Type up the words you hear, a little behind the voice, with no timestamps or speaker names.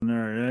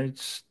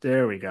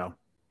There we go.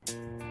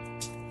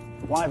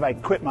 Why have I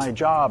quit my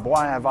job?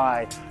 Why have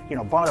I,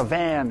 bought a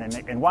van?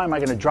 And why am I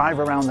going to drive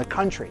around the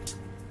country?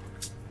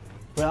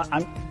 Well,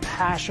 I'm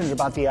passionate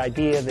about the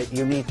idea that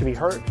you need to be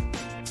heard.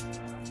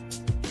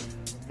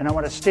 And I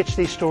want to stitch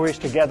these stories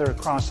together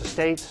across the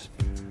states.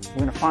 We're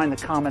going to find the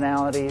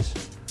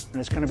commonalities. And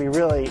it's going to be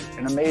really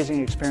an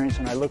amazing experience.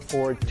 And I look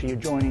forward to you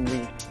joining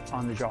me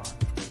on the jar.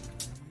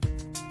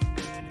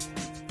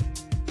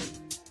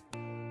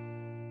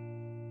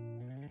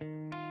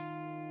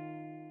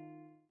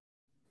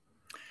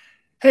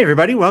 Hey,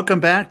 everybody. Welcome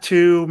back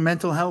to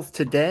Mental Health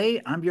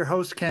Today. I'm your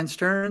host, Ken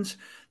Stearns.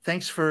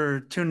 Thanks for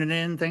tuning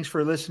in. Thanks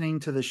for listening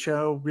to the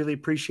show. Really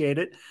appreciate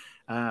it.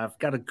 I've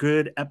got a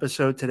good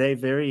episode today.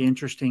 Very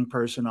interesting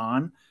person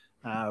on.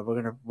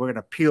 We're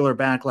gonna peel her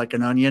back like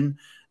an onion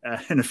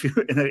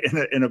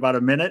in about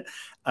a minute.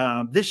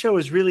 This show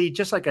is really,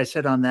 just like I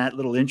said on that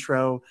little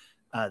intro,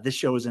 this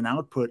show is an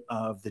output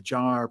of the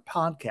JAR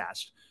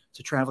podcast. It's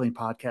a traveling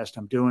podcast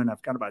I'm doing.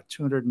 I've got about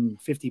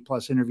 250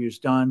 plus interviews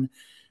done.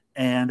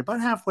 And about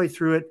halfway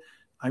through it,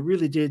 I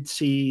really did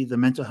see the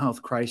mental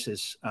health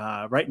crisis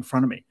right in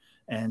front of me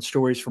and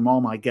stories from all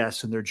my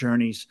guests and their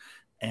journeys.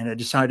 And I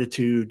decided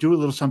to do a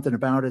little something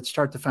about it,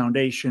 start the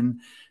foundation,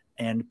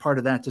 and part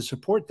of that to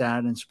support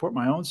that and support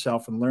my own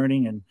self and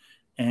learning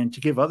and to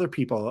give other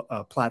people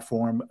a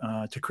platform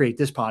to create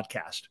this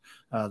podcast,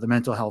 The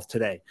Mental Health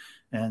Today.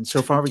 And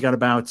so far, we got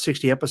about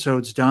 60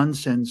 episodes done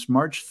since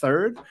March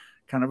 3rd,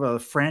 kind of a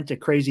frantic,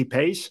 crazy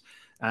pace.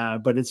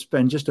 But it's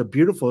been just a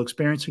beautiful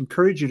experience. I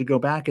encourage you to go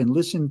back and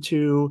listen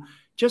to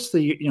just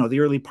the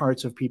early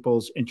parts of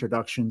people's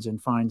introductions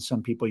and find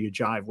some people you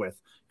jive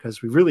with,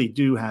 because we really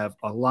do have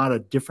a lot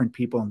of different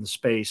people in the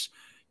space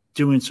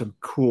doing some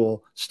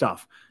cool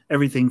stuff.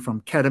 Everything from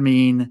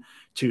ketamine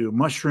to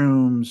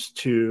mushrooms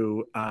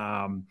to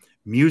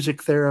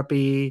music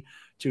therapy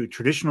to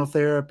traditional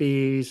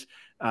therapies.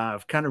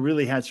 I've kind of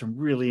really had some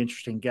really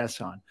interesting guests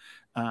on.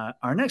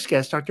 Our next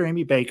guest, Dr.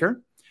 Amy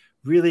Baker.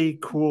 Really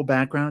cool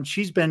background.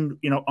 She's been,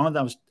 on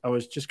that. I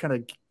was just kind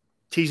of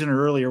teasing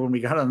her earlier when we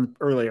got on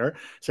earlier,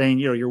 saying,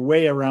 you're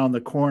way around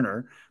the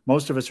corner.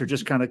 Most of us are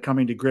just kind of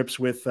coming to grips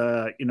with,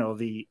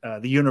 the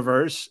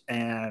universe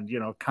and,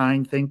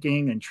 kind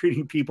thinking and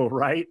treating people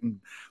right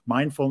and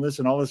mindfulness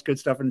and all this good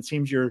stuff. And it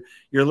seems you're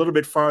a little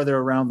bit farther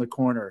around the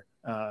corner,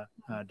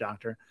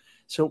 Doctor.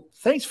 So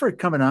thanks for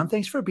coming on.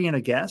 Thanks for being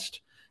a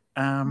guest.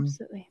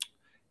 Absolutely.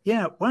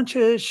 Yeah, why don't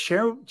you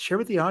share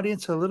with the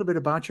audience a little bit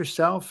about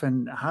yourself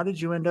and how did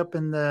you end up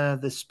in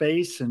the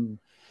space and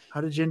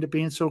how did you end up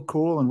being so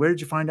cool and where did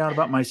you find out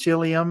about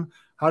mycelium?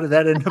 How did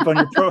that end up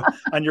on your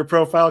on your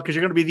profile? Because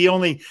you're going to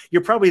be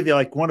you're probably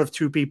one of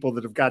two people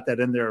that have got that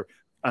in there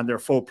on their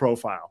full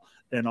profile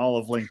in all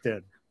of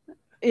LinkedIn.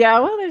 Yeah,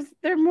 well,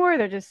 there are more.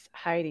 They're just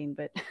hiding,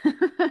 but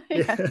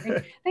yeah,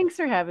 thanks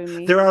for having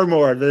me. There are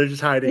more. They're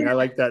just hiding. I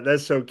like that.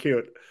 That's so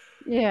cute.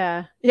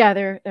 Yeah,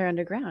 they're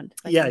underground.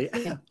 Like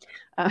yeah.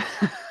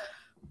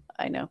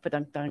 I know, but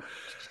dun.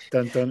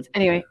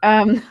 Anyway,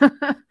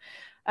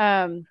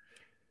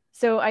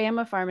 so I am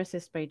a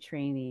pharmacist by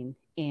training,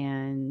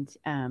 and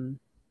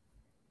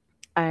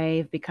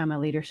I've become a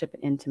leadership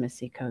and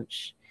intimacy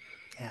coach.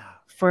 Yeah.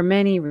 For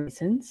many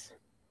reasons,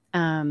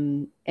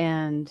 and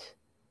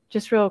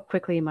just real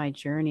quickly, my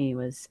journey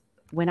was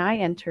when I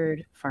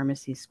entered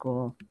pharmacy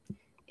school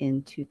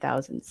in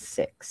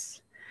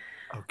 2006.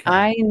 Okay.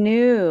 I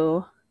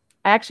knew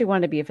I actually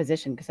wanted to be a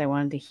physician because I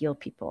wanted to heal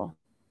people.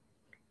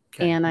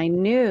 Okay. And I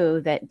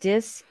knew that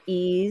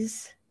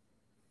dis-ease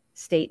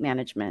state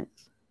management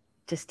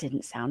just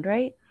didn't sound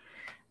right,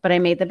 but I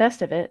made the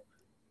best of it.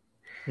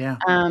 Yeah.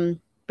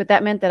 But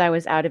that meant that I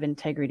was out of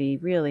integrity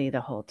really the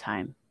whole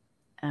time.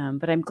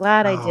 But I'm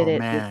glad I did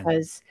it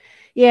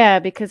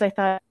because I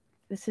thought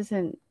this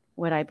isn't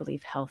what I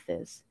believe health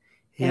is.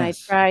 Yes. And I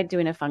tried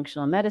doing a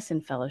functional medicine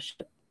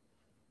fellowship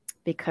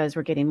because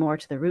we're getting more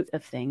to the root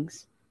of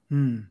things.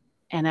 And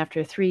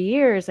after 3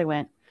 years, I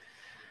went,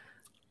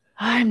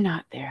 I'm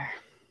not there.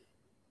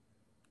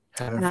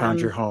 Haven't found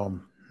your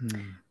home.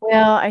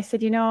 Well, I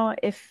said,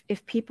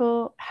 if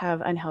people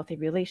have unhealthy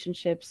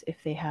relationships, if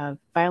they have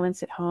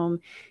violence at home,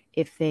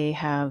 if they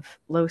have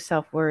low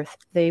self-worth,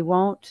 they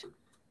won't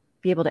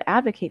be able to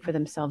advocate for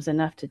themselves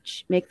enough to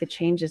make the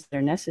changes that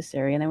are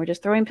necessary. And then we're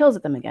just throwing pills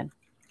at them again.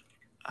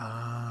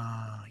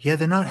 Yeah,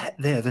 they're not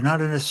there. They're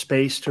not in a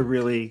space to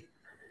really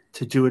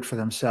to do it for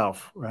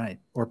themselves, right?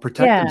 Or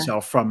protect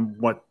themselves from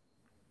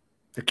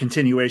the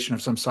continuation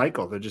of some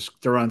cycle.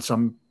 They're on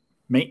some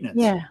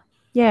maintenance.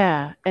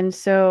 Yeah. And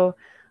so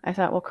I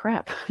thought, well,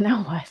 crap,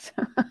 now what?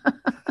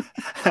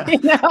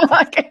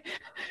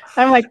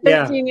 I'm like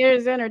 13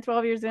 years in or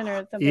 12 years in or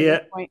at some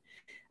point.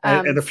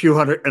 And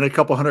a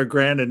couple hundred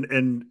grand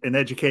in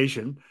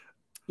education.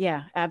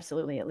 Yeah,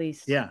 absolutely. At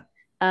least. Yeah.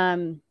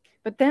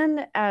 But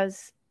then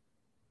as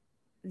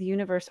the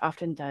universe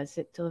often does,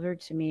 it delivered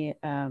to me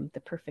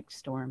the perfect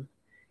storm.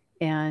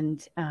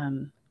 And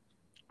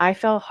I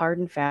fell hard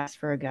and fast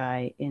for a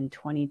guy in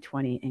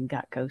 2020 and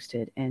got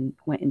ghosted and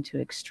went into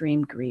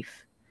extreme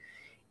grief.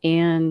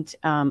 And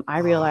I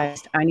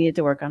realized I needed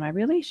to work on my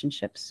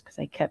relationships because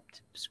I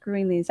kept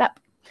screwing these up.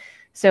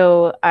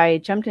 So I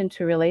jumped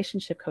into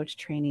relationship coach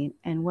training.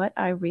 And what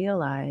I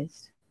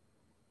realized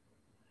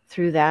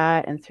through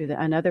that and through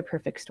another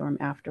perfect storm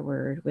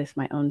afterward with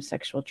my own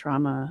sexual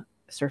trauma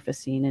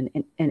surfacing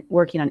and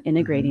working on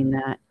integrating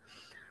that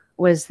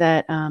was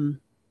that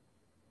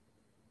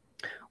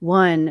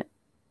one,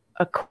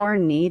 a core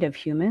need of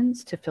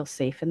humans to feel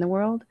safe in the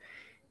world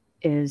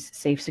is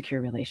safe,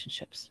 secure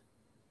relationships.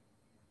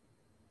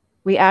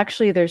 We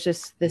actually, there's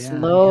just this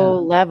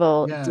low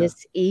level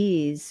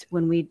dis-ease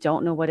when we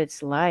don't know what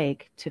it's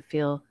like to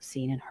feel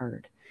seen and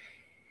heard.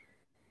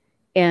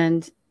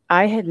 And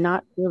I had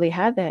not really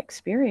had that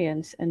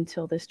experience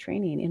until this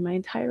training in my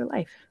entire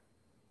life.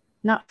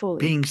 Not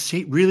fully.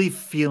 Really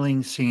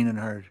feeling seen and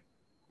heard.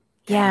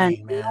 Yeah.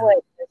 Dang, man. What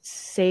a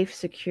safe,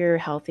 secure,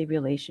 healthy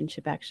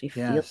relationship actually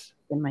feels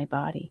in my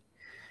body.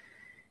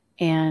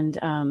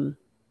 And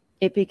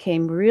it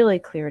became really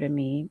clear to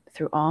me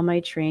through all my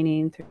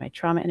training, through my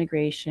trauma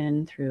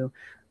integration, through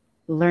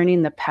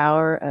learning the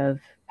power of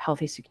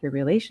healthy, secure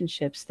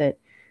relationships, that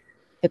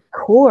the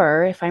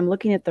core, if I'm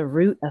looking at the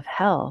root of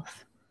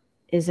health,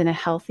 is in a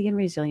healthy and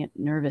resilient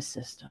nervous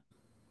system,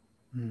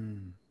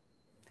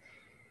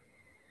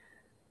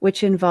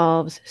 which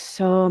involves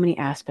so many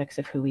aspects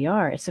of who we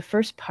are. It's the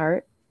first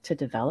part to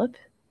develop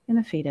in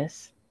the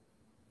fetus.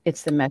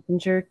 It's the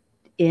messenger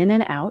in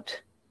and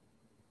out.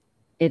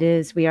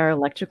 We are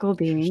electrical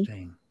beings.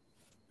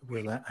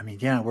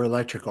 We're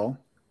electrical.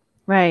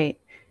 Right.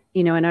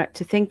 And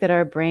to think that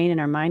our brain and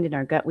our mind and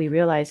our gut, we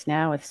realize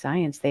now with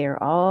science, they are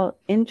all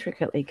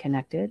intricately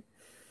connected.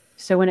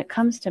 So when it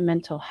comes to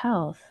mental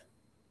health,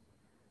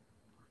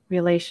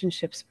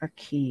 relationships are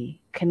key.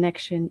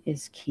 Connection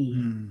is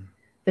key.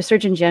 The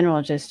Surgeon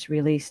General just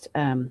released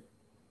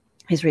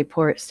his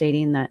report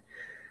stating that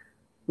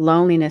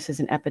loneliness is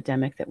an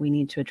epidemic that we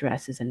need to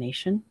address as a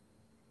nation.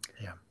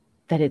 Yeah.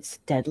 That it's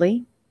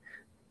deadly,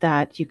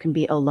 that you can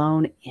be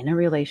alone in a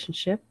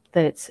relationship,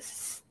 that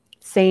it's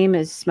same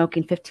as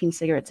smoking 15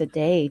 cigarettes a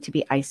day to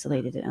be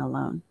isolated and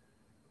alone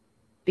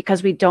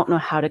because we don't know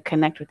how to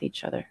connect with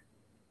each other.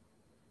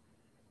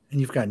 And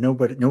you've got no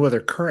other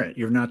current.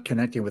 You're not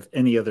connecting with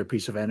any other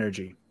piece of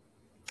energy.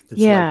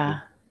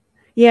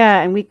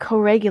 And we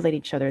co-regulate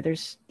each other.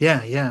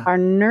 Our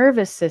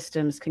nervous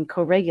systems can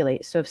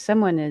co-regulate. So if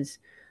someone is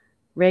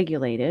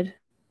regulated,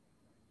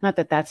 not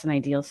that that's an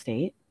ideal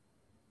state,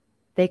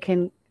 they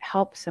can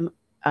help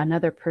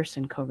another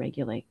person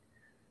co-regulate.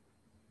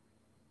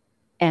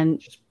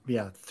 And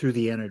through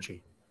the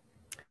energy.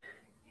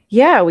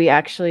 Yeah, we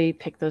actually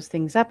pick those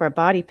things up. Our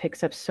body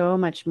picks up so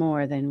much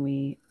more than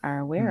we are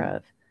aware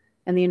of.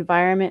 And the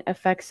environment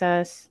affects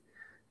us,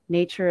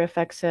 nature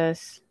affects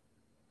us,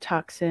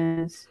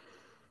 toxins.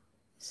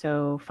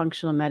 So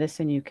functional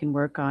medicine you can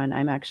work on.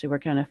 I'm actually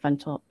working on a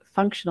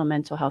functional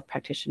mental health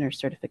practitioner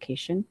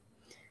certification.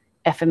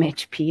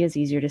 FMHP is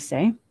easier to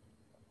say.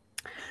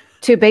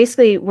 To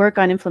basically work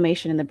on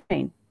inflammation in the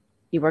brain.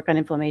 You work on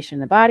inflammation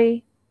in the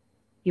body,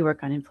 you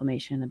work on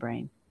inflammation in the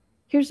brain.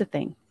 Here's the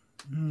thing.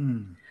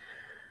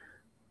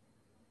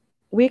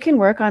 We can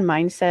work on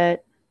mindset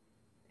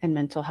and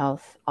mental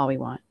health all we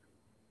want.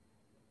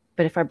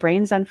 But if our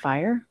brain's on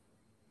fire,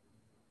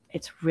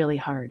 it's really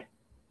hard.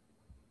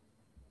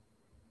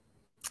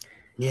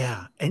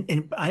 Yeah.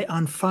 And by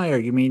on fire,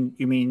 you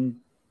mean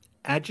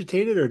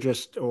agitated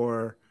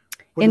or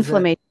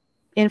inflammation?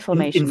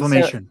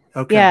 Inflammation.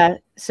 Okay. Yeah.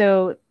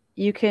 So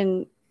you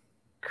can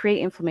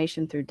create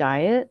inflammation through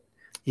diet.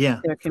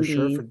 Yeah. There can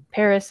be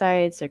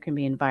parasites. There can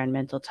be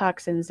environmental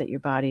toxins that your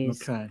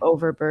body's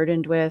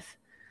overburdened with.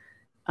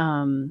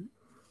 And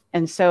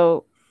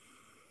so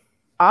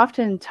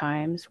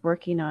oftentimes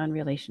working on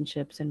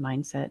relationships and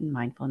mindset and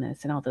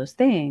mindfulness and all those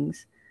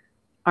things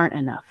aren't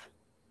enough.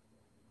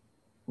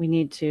 We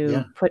need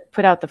to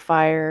put out the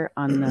fire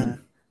on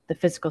the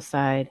physical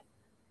side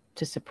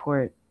to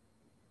support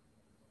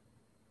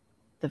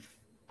the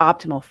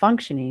optimal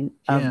functioning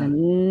of the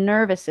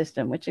nervous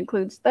system, which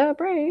includes the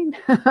brain.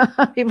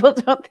 People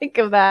don't think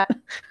of that.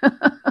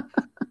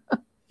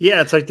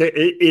 Yeah, it's like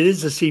it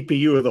is the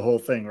CPU of the whole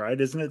thing,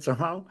 right? Isn't it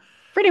somehow?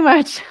 Pretty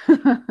much.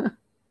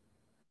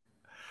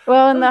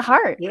 Well, and the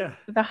heart. Yeah.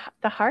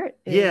 The heart.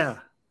 Is,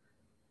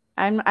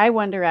 I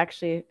wonder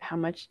actually how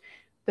much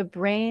the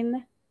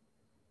brain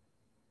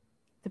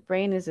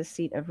is a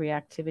seat of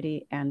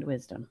reactivity and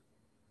wisdom.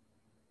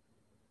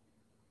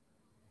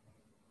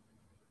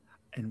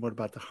 And what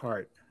about the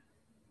heart?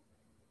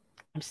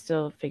 I'm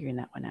still figuring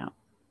that one out.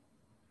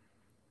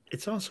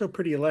 It's also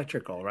pretty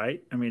electrical,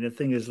 right? I mean, the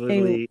thing is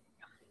literally,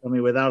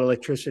 without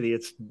electricity,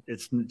 it's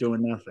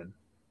doing nothing.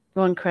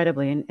 Well,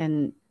 incredibly.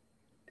 And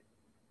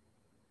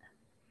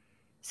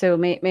so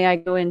may I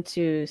go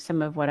into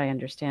some of what I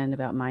understand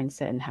about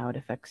mindset and how it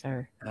affects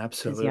our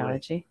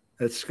physiology?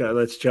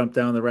 Let's jump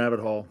down the rabbit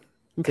hole.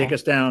 Okay. Take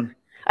us down.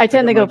 I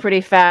tend to go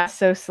pretty fast,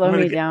 so slow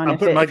me down if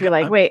you're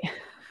like, wait.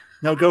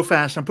 No, go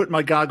fast. I'm putting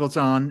my goggles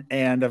on,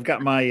 and I've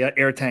got my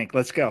air tank.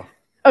 Let's go.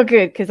 Oh,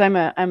 good, because I'm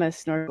a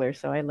snorkeler,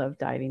 so I love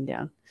diving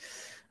down.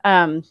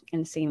 and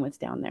seeing what's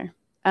down there.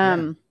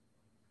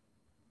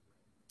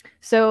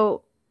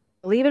 So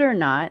believe it or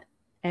not,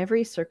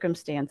 every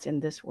circumstance in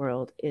this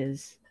world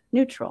is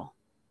neutral.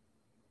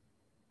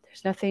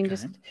 There's nothing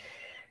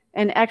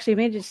and actually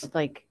maybe just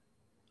like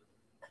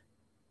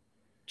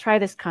try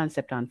this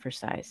concept on for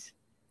size.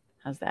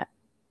 How's that?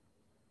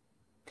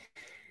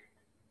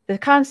 The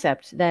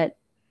concept that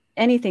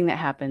anything that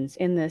happens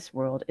in this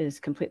world is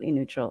completely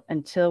neutral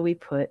until we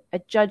put a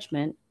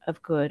judgment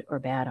of good or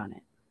bad on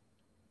it.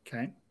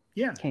 Okay.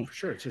 Yeah, for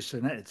sure. It's just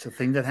it's a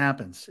thing that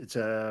happens. It's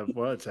a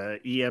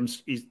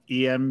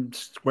EM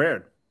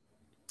squared.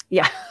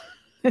 Yeah.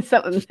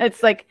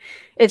 It's like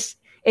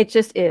it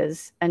just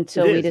is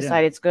until we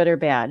decide it's good or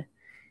bad.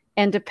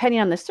 And depending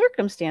on the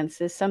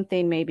circumstances,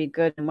 something may be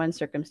good in one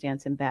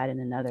circumstance and bad in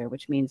another,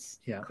 which means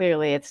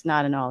clearly it's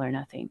not an all or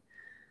nothing.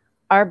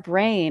 Our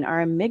brain,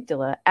 our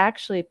amygdala,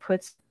 actually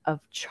puts a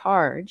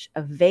charge,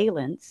 a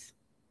valence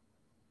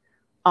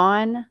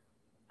on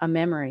a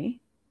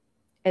memory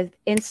as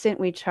instant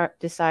we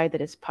decide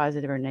that it's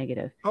positive or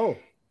negative. Oh.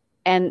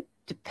 And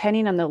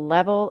depending on the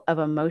level of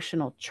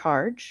emotional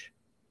charge,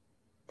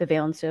 the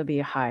valence will be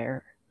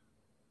higher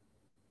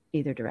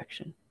either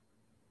direction.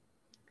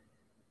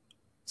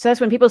 So that's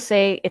when people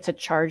say it's a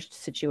charged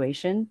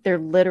situation, they're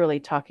literally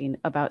talking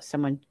about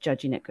someone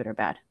judging it good or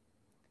bad.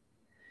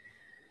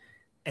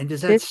 And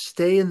does that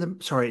stay in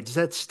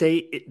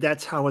the,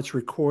 that's how it's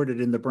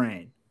recorded in the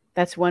brain?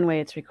 That's one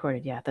way it's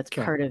recorded. Yeah, that's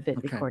part of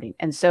it recording.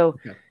 And so,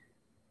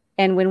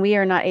 and when we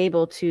are not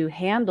able to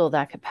handle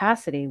that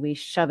capacity, we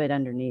shove it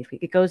underneath.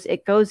 It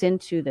goes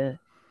into the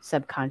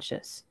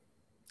subconscious.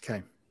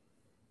 Okay.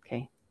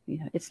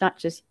 It's not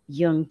just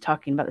Jung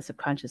talking about the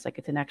subconscious like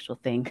it's an actual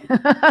thing.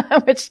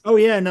 Which, it's a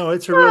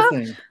real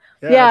thing.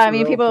 I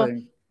mean,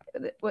 people.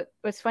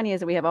 What's funny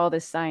is that we have all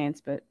this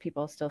science, but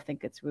people still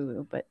think it's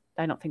woo-woo. But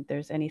I don't think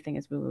there's anything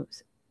as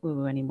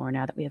woo-woo anymore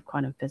now that we have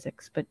quantum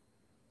physics. But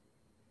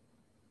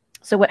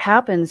so what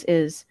happens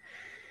is,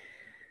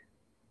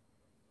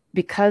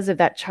 because of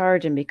that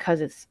charge and because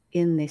it's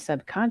in the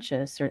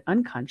subconscious or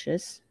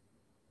unconscious,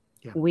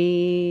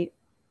 we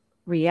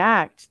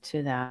react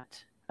to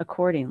that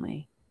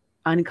accordingly,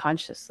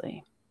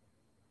 unconsciously.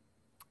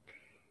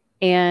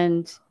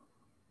 And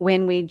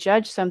when we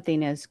judge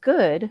something as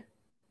good,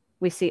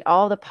 we see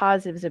all the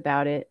positives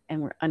about it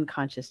and we're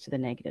unconscious to the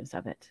negatives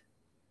of it.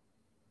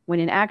 When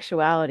in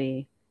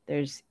actuality,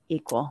 there's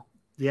equal.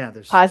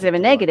 There's positive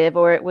and negative,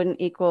 or it wouldn't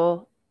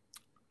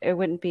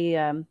be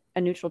a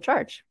neutral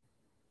charge.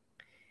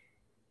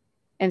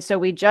 And so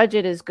we judge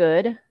it as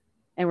good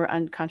and we're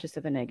unconscious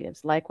of the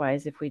negatives.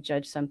 Likewise, if we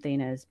judge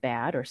something as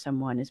bad or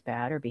someone is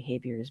bad or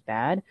behavior is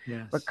bad,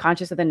 we're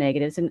conscious of the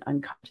negatives and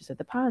unconscious of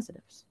the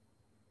positives.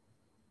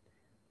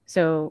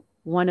 So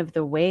one of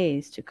the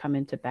ways to come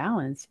into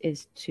balance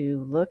is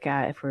to look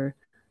at, if we're,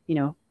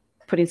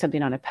 putting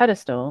something on a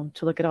pedestal,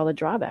 to look at all the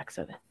drawbacks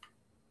of it.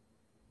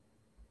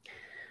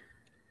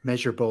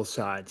 Measure both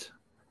sides.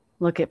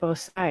 Look at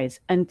both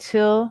sides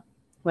until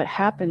what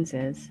happens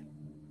is,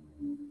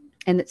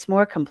 and it's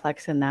more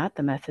complex than that,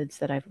 the methods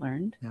that I've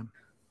learned,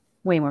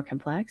 way more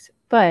complex.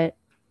 But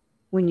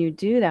when you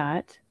do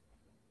that,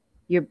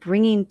 you're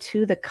bringing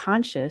to the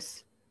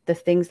conscious the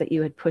things that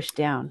you had pushed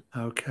down.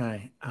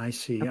 Okay, I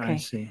see.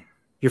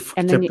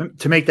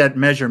 To make that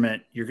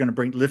measurement, you're going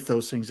to lift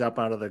those things up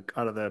out of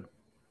the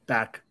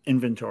back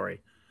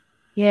inventory.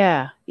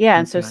 Yeah.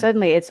 And so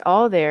suddenly it's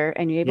all there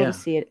and you're able to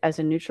see it as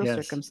a neutral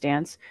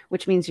circumstance,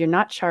 which means you're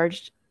not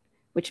charged,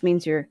 which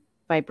means your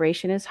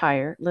vibration is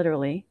higher,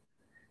 literally,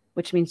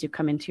 which means you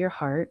come into your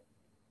heart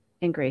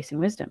in grace and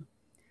wisdom.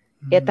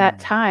 At that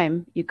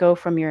time, you go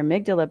from your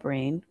amygdala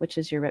brain, which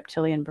is your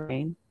reptilian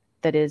brain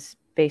that is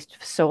based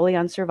solely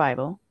on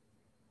survival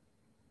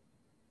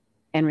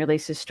and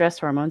releases stress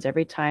hormones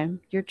every time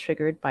you're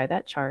triggered by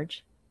that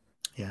charge.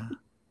 Yeah.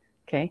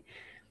 Okay.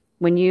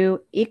 When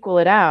you equal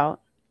it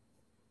out,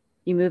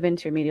 you move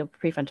into your medial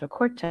prefrontal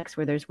cortex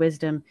where there's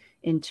wisdom,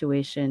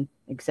 intuition,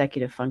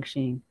 executive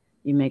functioning.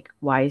 You make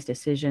wise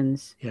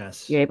decisions.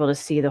 Yes. You're able to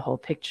see the whole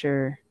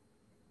picture.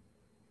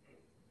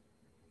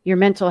 Your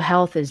mental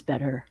health is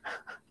better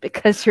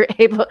because you're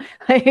able,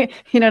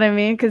 you know what I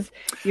mean? Because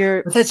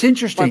That's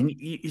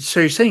interesting. So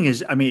you're saying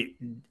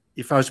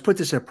if I was to put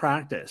this in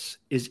practice,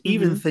 is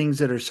even things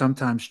that are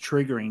sometimes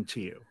triggering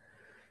to you,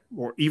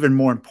 or even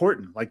more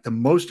important, like the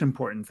most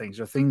important things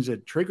or things that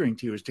are triggering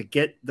to you, is to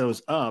get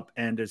those up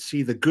and to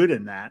see the good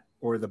in that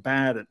or the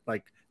bad,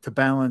 like to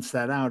balance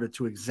that out, or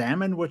to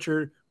examine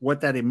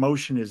what that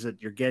emotion is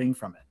that you're getting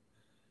from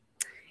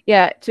it.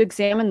 Yeah, to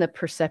examine the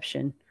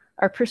perception.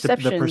 Our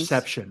perception. The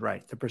perception,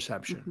 right? The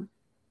perception. Mm-hmm.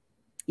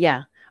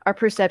 Yeah, our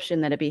perception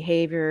that a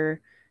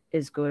behavior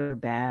is good or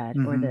bad,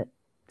 or that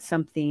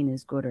something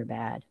is good or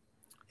bad.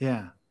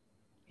 Yeah.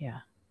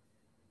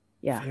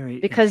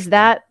 Because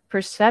that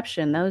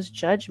perception, those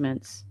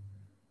judgments,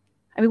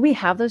 we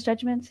have those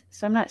judgments,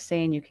 so I'm not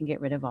saying you can get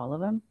rid of all of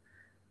them,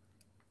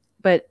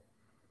 but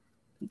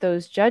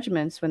those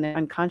judgments, when they're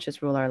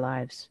unconscious, rule our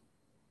lives,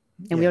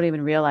 and we don't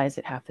even realize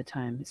it half the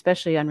time,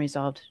 especially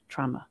unresolved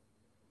trauma.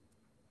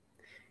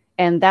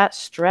 And that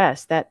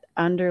stress, that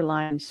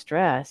underlying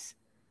stress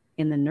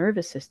in the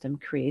nervous system,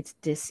 creates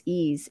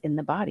dis-ease in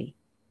the body.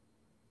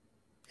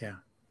 Yeah.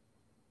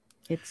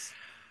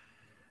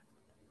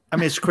 I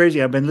mean, it's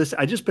crazy.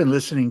 I just been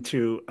listening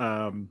to,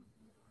 I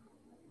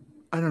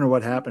don't know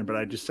what happened, but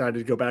I decided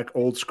to go back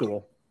old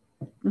school,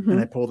 and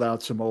I pulled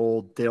out some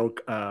old Dale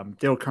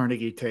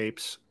Carnegie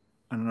tapes.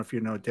 I don't know if you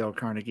know Dale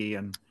Carnegie,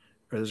 or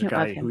there's a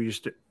guy who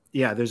used to,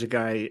 there's a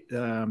guy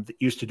that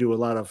used to do a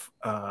lot of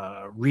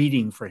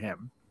reading for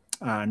him.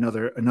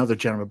 Another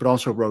gentleman, but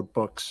also wrote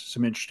books,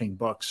 some interesting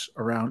books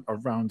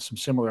around some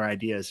similar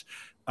ideas,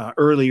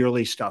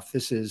 early stuff.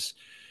 This is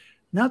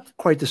not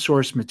quite the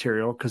source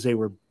material because they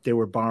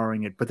were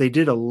borrowing it, but they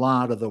did a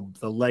lot of the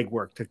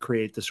legwork to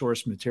create the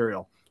source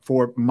material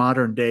for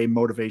modern day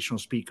motivational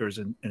speakers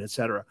and et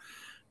cetera.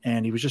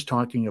 And he was just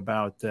talking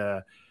about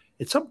at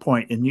some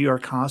point in New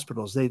York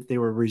hospitals, they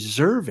were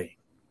reserving,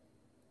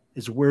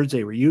 his words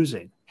they were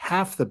using,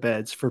 half the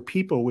beds for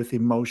people with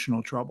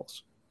emotional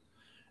troubles.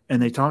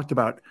 And they talked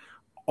about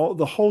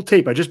the whole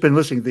tape. I've just been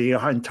listening the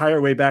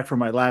entire way back from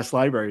my last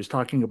library, is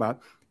talking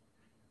about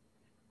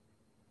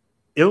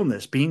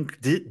illness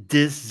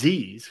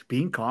disease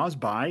being caused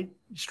by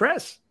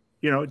stress,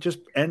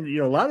 and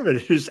a lot of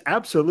it is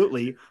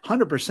absolutely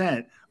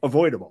 100%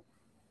 avoidable.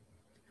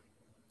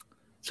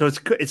 So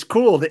it's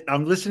cool that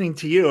I'm listening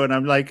to you, and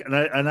I'm like, and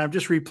I'm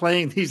just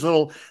replaying these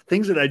little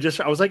things that I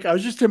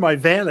was just in my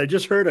van. I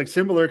just heard a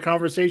similar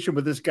conversation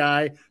with this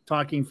guy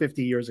talking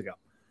 50 years ago.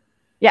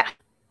 Yeah.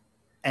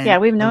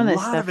 And we've known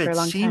this stuff for a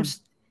long time.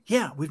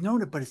 Yeah, we've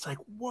known it, but it's like,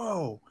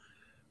 whoa,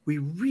 we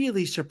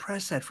really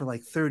suppressed that for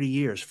like 30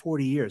 years,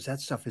 40 years. That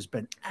stuff has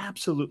been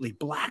absolutely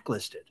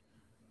blacklisted.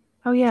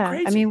 Oh yeah.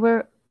 I mean,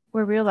 we're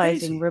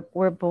realizing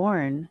we're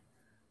born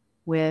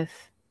with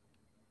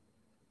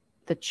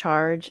the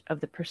charge of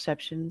the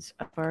perceptions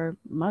of our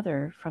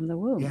mother from the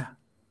womb. Yeah.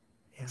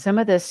 Some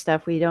of this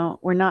stuff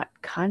we're not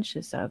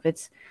conscious of.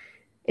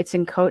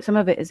 Some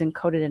of it is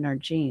encoded in our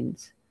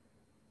genes.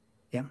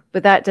 Yeah.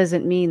 But that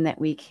doesn't mean that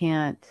we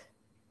can't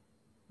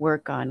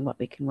work on what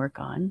we can work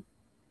on.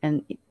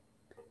 And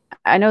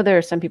I know there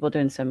are some people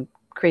doing some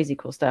crazy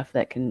cool stuff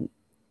that can,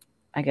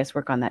 I guess,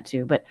 work on that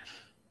too. But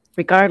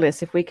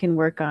regardless, if we can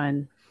work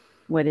on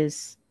what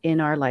is in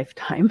our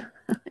lifetime,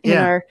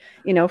 our,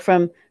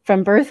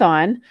 from birth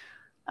on,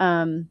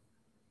 then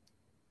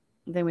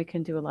we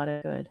can do a lot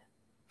of good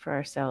for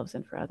ourselves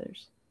and for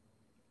others.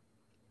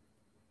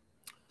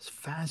 It's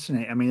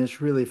fascinating. I mean,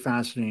 it's really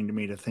fascinating to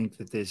me to think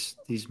that these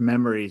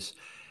memories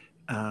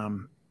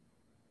can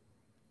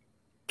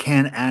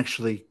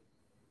actually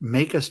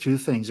make us do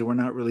things that we're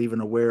not really even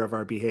aware of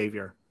our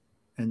behavior,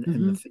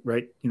 and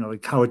right,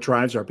 like how it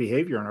drives our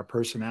behavior and our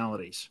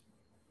personalities.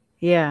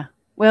 Yeah.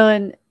 Well,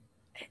 and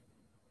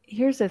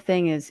here's the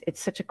thing: is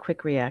it's such a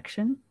quick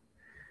reaction.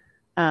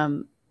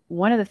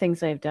 One of the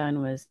things I've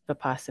done was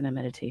Vipassana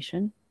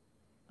meditation,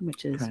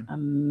 which is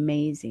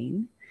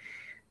amazing.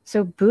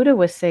 So Buddha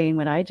was saying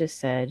what I just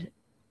said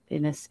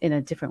in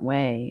a different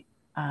way,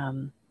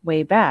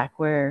 way back,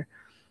 where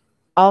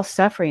all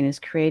suffering is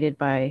created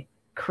by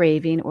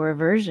craving or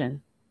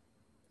aversion.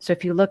 So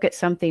if you look at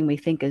something we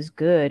think is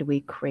good,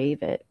 we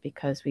crave it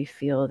because we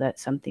feel that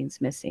something's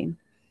missing.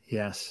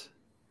 Yes.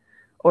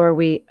 Or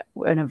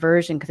an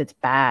aversion because it's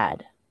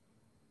bad,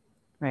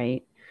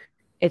 right?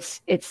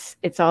 It's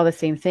all the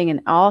same thing.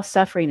 And all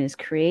suffering is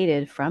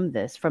created from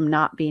this, from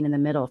not being in the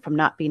middle, from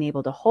not being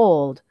able to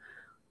hold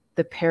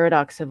the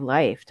paradox of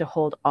life, to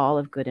hold all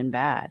of good and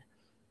bad,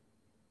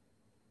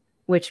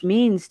 which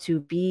means to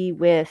be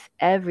with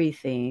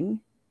everything.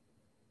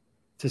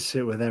 To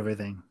sit with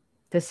everything.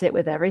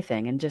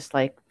 And just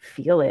like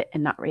feel it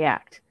and not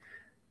react.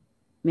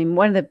 I mean,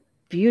 one of the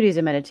beauties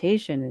of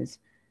meditation is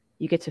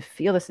you get to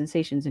feel the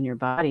sensations in your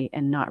body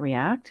and not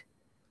react.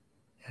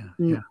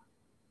 Yeah.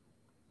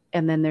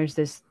 And then there's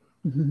this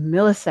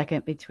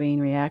millisecond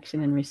between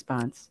reaction and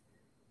response.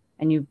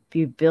 And you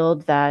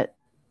build that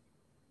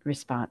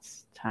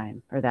response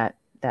time, or that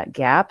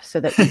gap,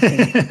 so that we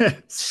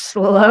can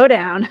slow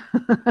down.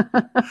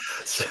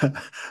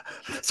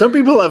 Some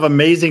people have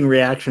amazing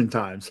reaction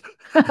times.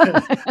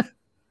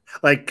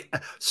 Like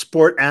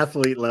sport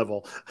athlete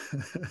level.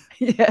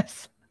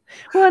 Yes.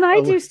 Well, and I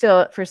do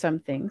still for some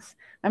things.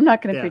 I'm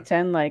not going to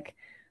pretend like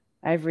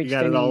I've reached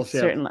any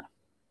certain level.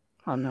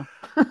 Oh no.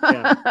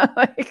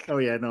 Oh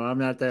yeah, no, I'm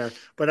not there.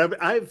 But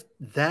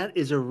that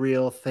is a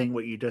real thing,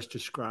 what you just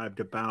described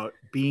about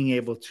being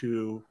able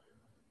to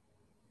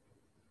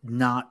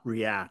not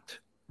react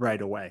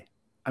right away.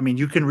 I mean,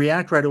 you can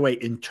react right away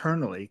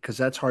internally because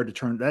that's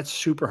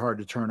super hard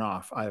to turn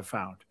off, I have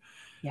found.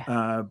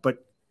 Yeah.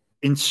 But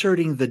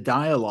inserting the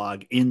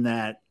dialogue in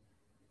that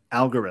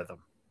algorithm,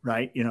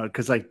 right?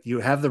 Because like you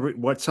have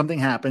something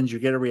happens, you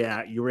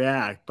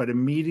react, but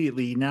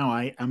immediately now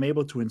I'm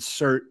able to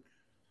insert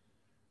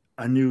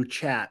a new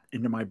chat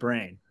into my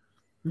brain.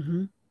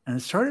 Mm-hmm. And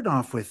it started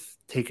off with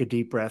take a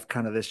deep breath,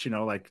 kind of this,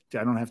 like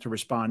I don't have to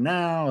respond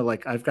now.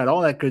 Like I've got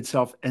all that good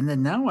stuff. And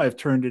then now I've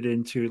turned it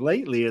into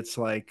lately, it's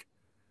like,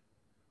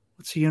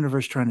 what's the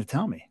universe trying to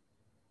tell me?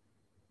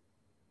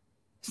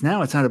 So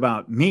now it's not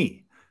about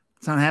me.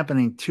 It's not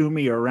happening to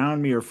me or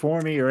around me or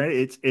for me, or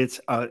it's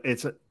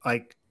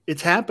like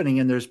it's happening,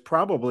 and there's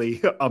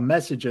probably a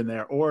message in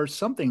there or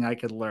something I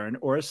could learn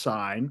or a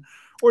sign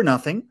or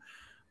nothing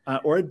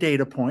or a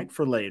data point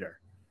for later.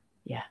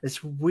 Yeah.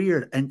 It's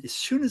weird. And as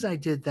soon as I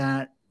did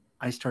that,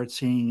 I start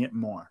seeing it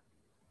more.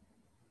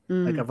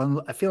 Like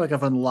I feel like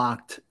I've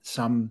unlocked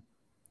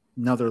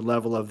another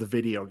level of the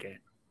video game.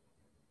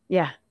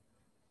 Yeah.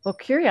 Well,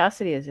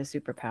 curiosity is a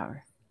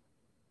superpower.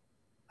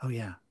 Oh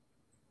yeah.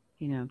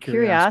 You know,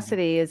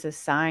 curiosity is a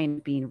sign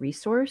of being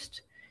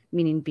resourced,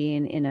 meaning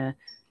being in a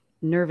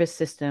nervous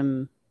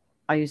system.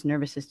 I'll use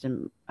nervous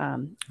system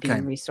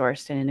being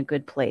resourced and in a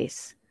good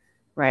place,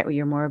 right? Where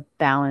you're more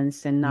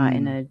balanced and not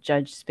in a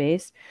judged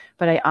space.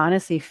 But I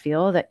honestly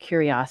feel that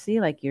curiosity,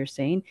 like you're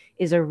saying,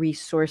 is a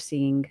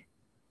resourcing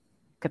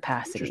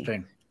capacity.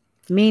 Interesting.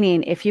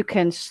 Meaning if you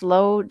can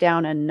slow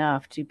down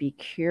enough to be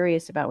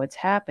curious about what's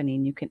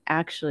happening, you can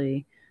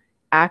actually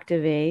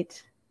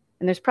activate.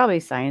 And there's probably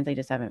science, I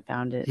just haven't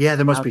found it. Yeah,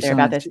 there must be science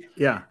about this.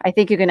 Yeah. I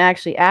think you can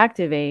actually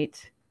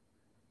activate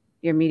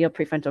your medial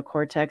prefrontal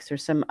cortex or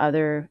some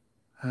other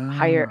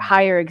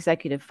higher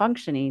executive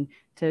functioning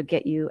to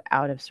get you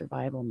out of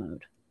survival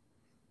mode.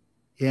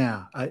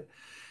 Yeah,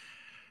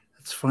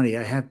 it's funny.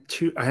 I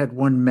had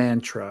one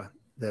mantra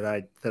that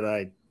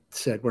I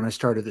said when I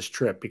started this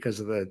trip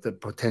because of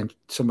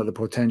some of the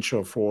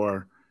potential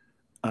for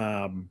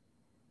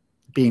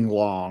being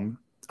long.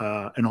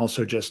 And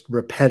also just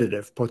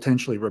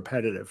potentially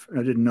repetitive. And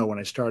I didn't know when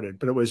I started,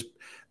 but it was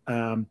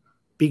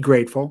be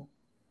grateful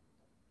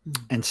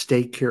and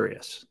stay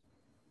curious.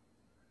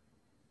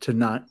 To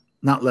not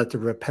let the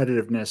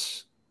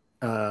repetitiveness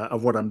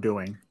of what I'm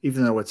doing,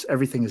 even though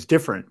everything is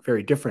different,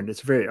 very different.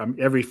 It's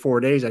every 4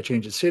 days I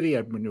change the city, I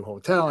have a new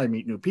hotel, I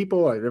meet new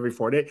people. Every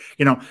 4 days,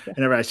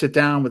 whenever I sit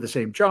down with the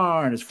same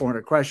jar and it's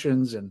 400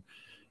 questions and.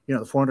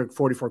 The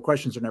 444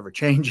 questions are never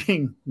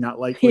changing, not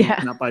likely,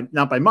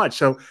 not by much.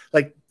 So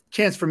like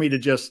chance for me to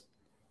just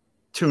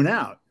tune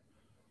out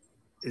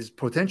is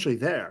potentially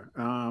there.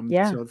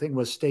 So the thing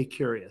was stay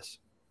curious.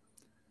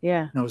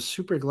 Yeah. And I was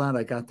super glad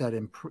I got that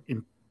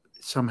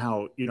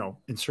somehow,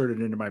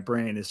 inserted into my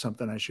brain as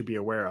something I should be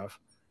aware of.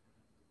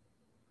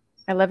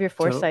 I love your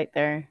foresight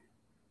there.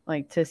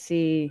 Like to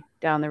see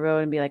down the road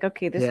and be like,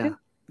 okay, this could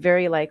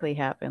very likely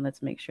happen.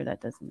 Let's make sure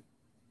that doesn't.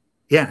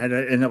 Yeah.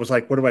 And I was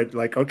like, what do I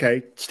like?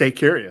 Okay. Stay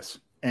curious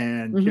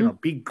and,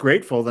 be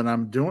grateful that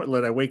I'm doing it.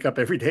 That I wake up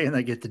every day and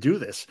I get to do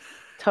this.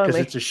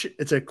 Totally. Because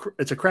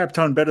it's a crap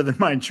ton better than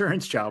my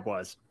insurance job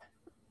was.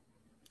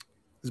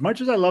 As much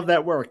as I love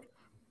that work,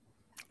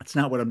 it's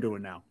not what I'm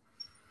doing now.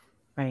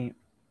 Right.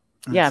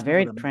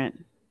 Very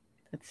different.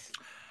 It's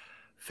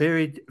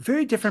very,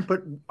 very different,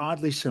 but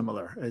oddly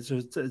similar. It's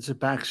a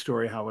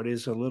backstory how it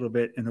is a little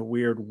bit in a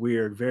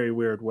very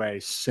weird way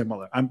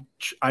similar.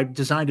 I've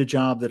designed a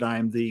job that I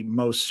am the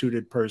most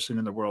suited person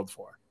in the world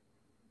for.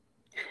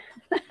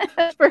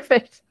 That's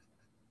perfect.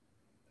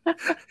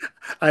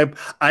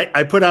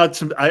 I put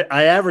out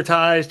I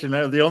advertised, and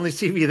the only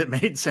CV that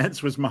made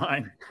sense was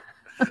mine.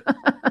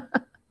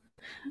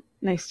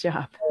 Nice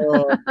job.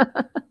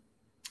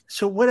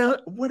 So what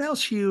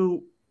else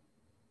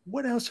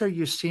are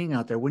you seeing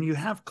out there when you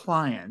have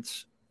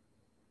clients?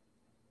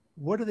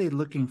 What are they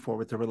looking for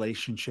with the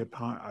relationship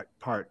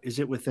part? Is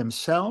it with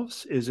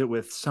themselves? Is it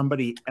with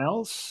somebody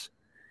else?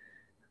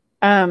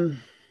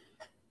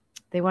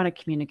 They want to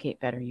communicate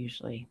better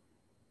usually.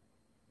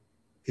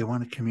 They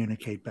want to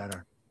communicate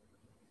better.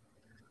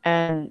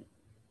 And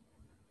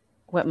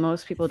what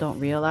most people don't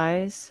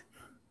realize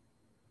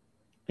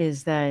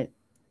is that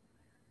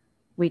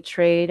we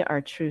trade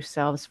our true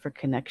selves for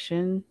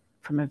connection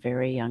from a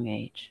very young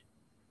age.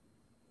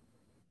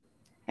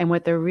 And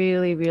what they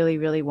really, really,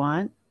 really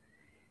want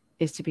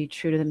is to be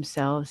true to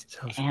themselves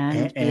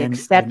and be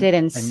accepted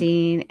and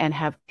seen and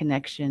have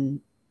connection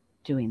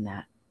doing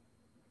that.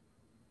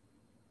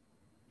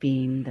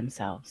 Being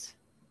themselves.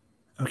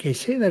 Okay,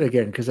 say that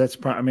again, because that's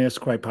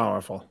quite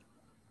powerful.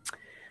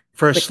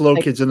 For slow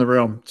kids in the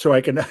room, so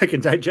I can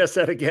digest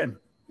that again.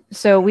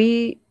 So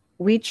we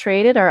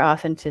traded our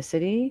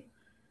authenticity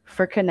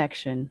for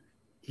connection.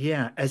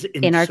 Yeah,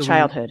 in our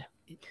childhood.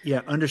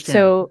 Understand.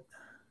 So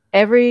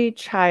every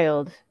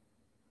child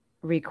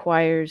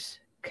requires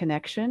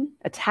connection,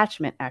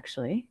 attachment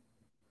actually,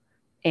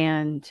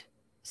 and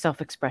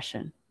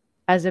self-expression.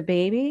 As a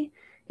baby,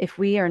 if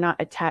we are not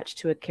attached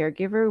to a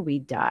caregiver, we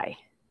die.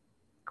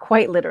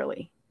 Quite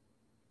literally.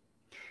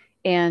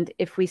 And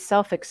if we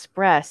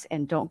self-express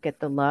and don't get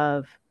the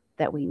love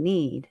that we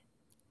need,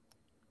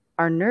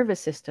 our nervous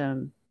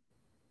system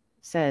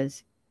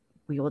says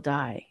we will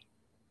die,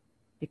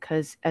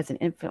 because as an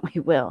infant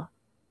we will.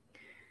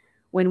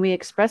 When we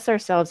express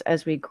ourselves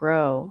as we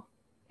grow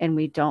and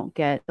we don't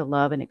get the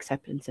love and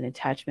acceptance and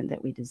attachment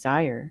that we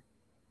desire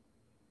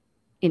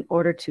in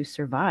order to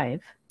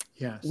survive,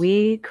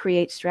 we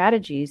create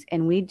strategies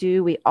and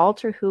we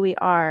alter who we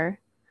are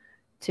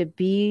to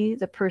be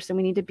the person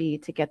we need to be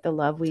to get the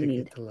love we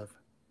need.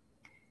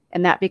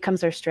 And that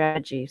becomes our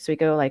strategy. So we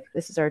go like,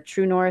 this is our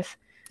true north.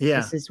 Yeah.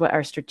 This is what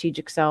our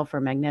strategic self or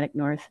magnetic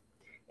north.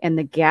 And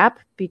the gap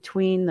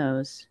between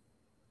those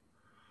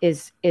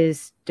is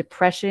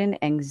depression,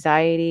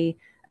 anxiety,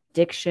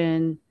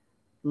 addiction,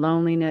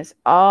 loneliness.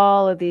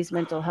 All of these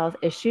mental health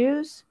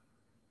issues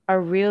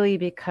are really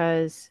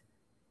because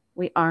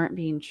we aren't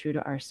being true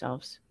to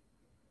ourselves.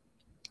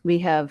 We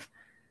have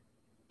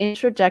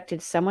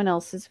introjected someone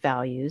else's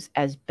values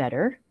as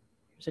better.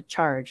 There's a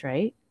charge,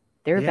 right?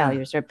 Their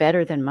values are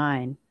better than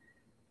mine.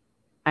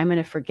 I'm going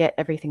to forget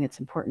everything that's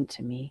important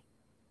to me.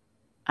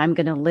 I'm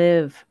going to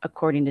live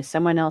according to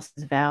someone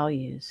else's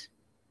values.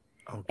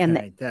 Okay, and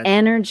the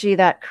energy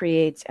that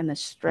creates and the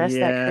stress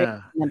that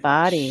creates in the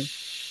body.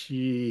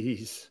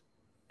 Jeez.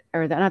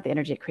 Or not the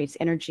energy it creates,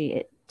 energy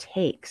it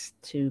takes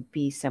to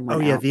be someone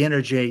else. Oh, yeah, the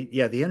energy.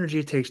 Yeah, the energy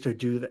it takes to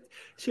do that.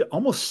 See,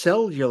 almost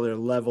cellular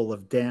level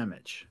of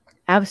damage.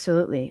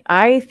 Absolutely.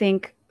 I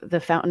think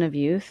the fountain of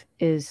youth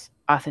is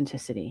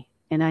authenticity.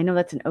 And I know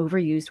that's an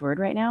overused word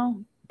right now,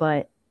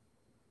 but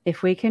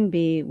if we can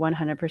be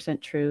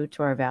 100% true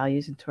to our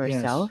values and to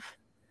ourselves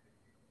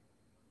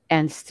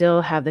and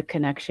still have the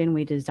connection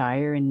we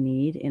desire and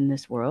need in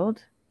this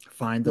world,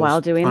 find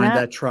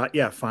that tribe.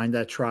 Yeah, find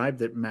that tribe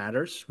that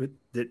matters,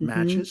 that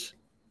matches.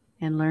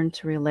 And learn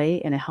to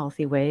relate in a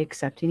healthy way,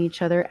 accepting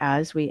each other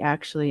as we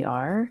actually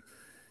are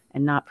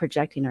and not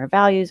projecting our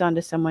values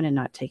onto someone and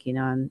not taking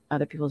on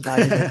other people's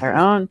values as our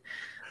own.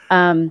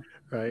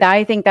 Right.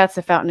 I think that's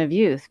the fountain of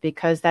youth,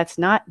 because that's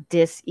not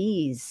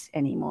dis-ease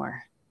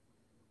anymore.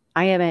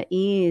 I am at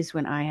ease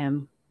when I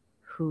am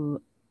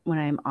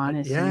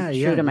honest and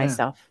true to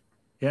myself.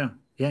 Yeah.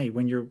 Yeah.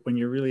 When you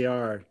really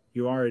are,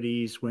 you are at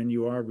ease when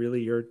you are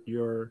really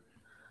your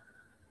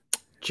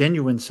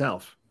genuine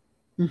self.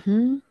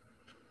 Mm-hmm.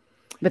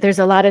 But there's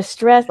a lot of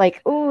stress,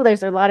 like,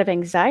 there's a lot of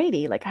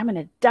anxiety. Like, I'm going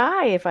to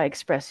die if I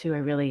express who I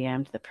really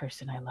am to the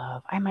person I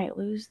love. I might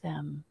lose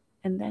them.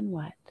 And then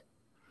what?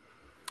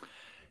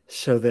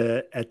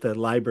 So at the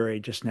library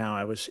just now,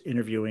 I was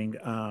interviewing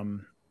a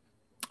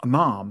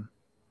mom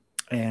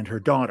and her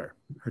daughter.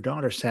 Her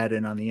daughter sat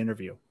in on the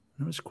interview.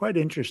 It was quite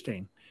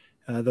interesting.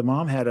 The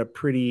mom had a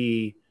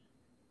pretty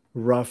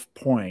rough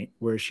point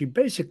where she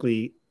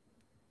basically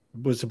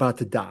was about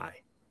to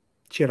die.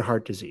 She had a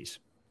heart disease,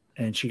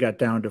 and she got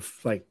down to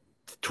like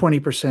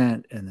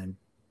 20% and then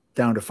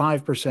down to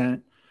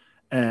 5%.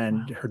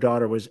 And her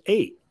daughter was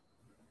 8,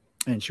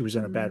 and she was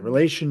in a bad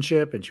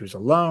relationship, and she was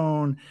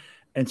alone.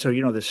 And so,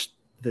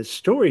 this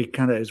story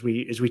kind of, as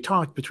we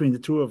talked between the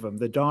two of them,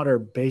 the daughter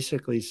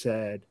basically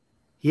said,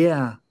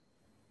 yeah,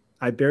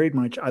 I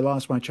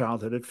lost my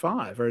childhood at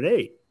 5 or at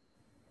 8,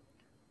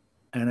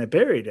 and I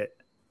buried it.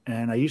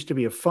 And I used to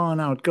be a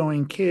fun,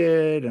 outgoing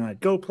kid, and I'd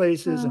go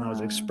places and I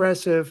was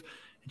expressive.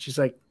 And she's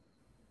like,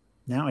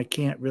 now I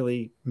can't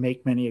really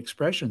make many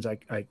expressions. I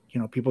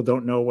people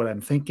don't know what I'm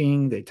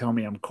thinking. They tell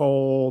me I'm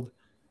cold.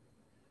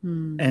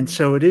 And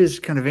so it is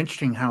kind of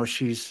interesting how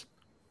she's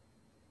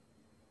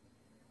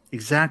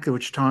exactly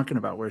what you're talking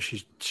about, where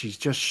she's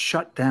just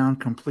shut down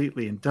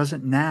completely and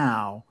doesn't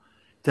know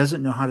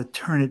how to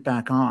turn it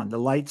back on. The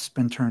light's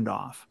been turned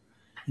off,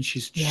 and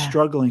she's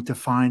struggling to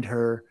find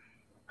her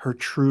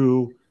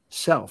true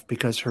self,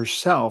 because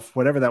herself,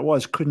 whatever that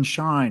was, couldn't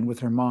shine with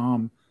her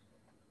mom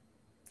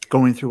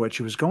going through what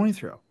she was going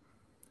through.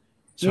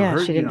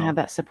 So she didn't have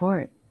that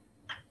support.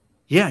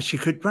 Yeah, she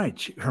could. Right.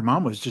 Her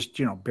mom was just,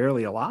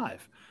 barely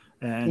alive.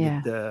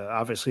 And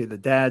obviously the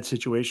dad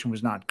situation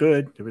was not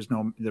good.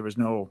 When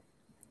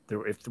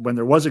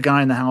there was a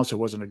guy in the house, it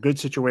wasn't a good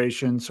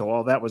situation. So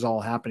all that was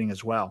all happening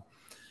as well.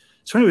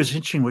 So anyway, it was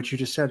interesting what you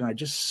just said. And I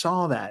just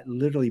saw that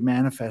literally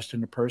manifest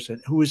in a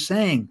person who was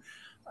saying,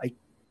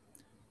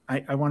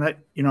 I want to,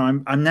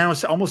 I'm now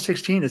almost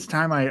 16. It's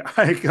time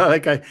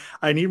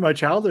I need my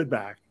childhood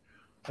back.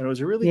 And it was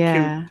a really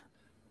cute.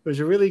 It was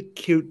a really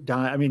cute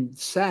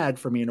sad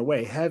for me in a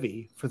way,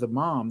 heavy for the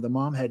mom. The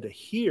mom had to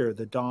hear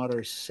the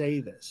daughter say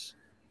this.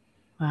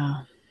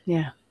 Wow.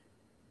 Yeah.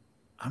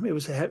 It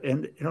was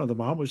and the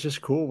mom was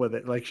just cool with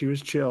it. Like, she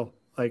was chill.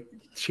 Like,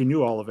 she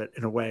knew all of it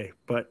in a way,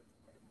 but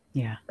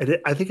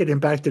I think it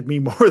impacted me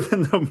more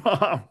than the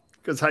mom,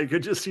 because I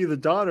could just see the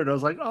daughter and I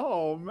was like,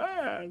 oh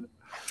man.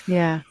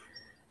 Yeah.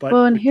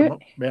 But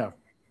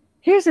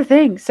here's the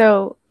thing.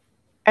 So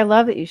I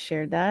love that you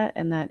shared that.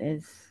 And that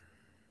is,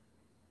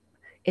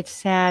 it's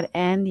sad.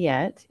 And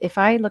yet, if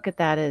I look at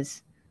that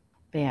as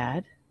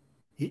bad,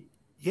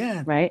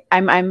 right,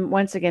 I'm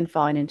once again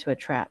falling into a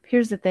trap.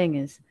 Here's the thing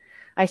is,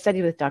 I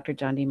studied with Dr.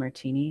 John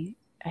Demartini.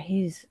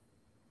 He's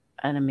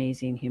an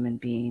amazing human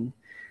being.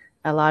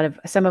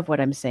 Some of what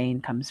I'm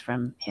saying comes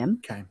from him.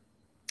 Okay.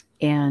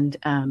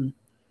 And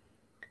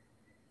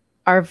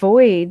our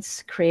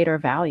voids create our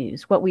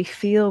values. What we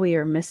feel we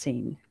are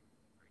missing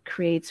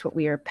creates what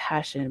we are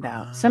passionate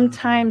about.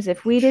 Sometimes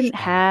if we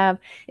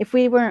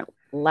weren't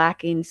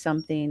lacking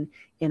something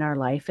in our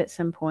life at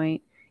some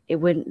point, it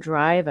wouldn't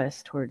drive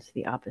us towards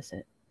the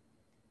opposite.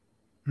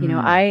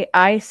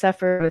 I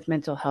suffer with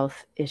mental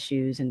health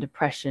issues and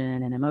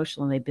depression and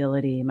emotional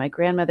lability. My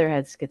grandmother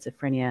had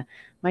schizophrenia.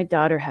 My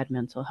daughter had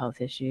mental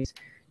health issues.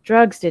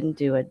 Drugs didn't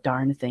do a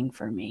darn thing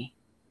for me.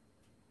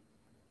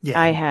 Yeah.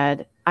 I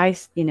had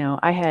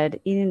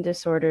eating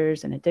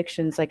disorders and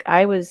addictions. Like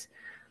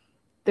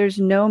there's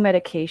no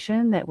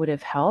medication that would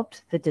have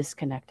helped the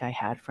disconnect I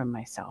had from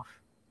myself.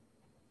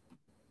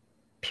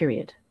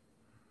 Period.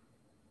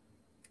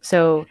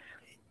 So,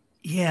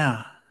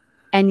 yeah.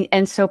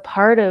 And so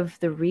part of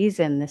the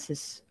reason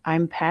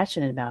I'm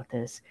passionate about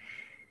this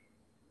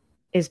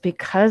is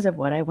because of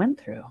what I went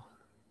through.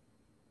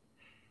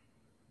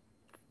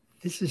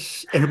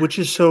 Which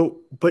is so,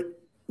 but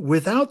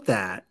without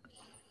that,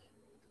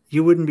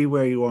 you wouldn't be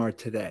where you are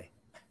today.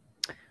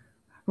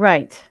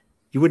 Right.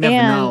 You wouldn't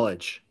have the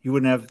knowledge. You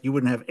wouldn't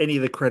have any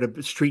of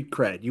the street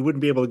cred. You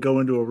wouldn't be able to go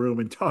into a room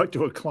and talk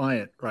to a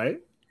client, right?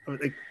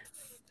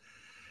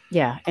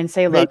 Yeah, and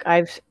say, look,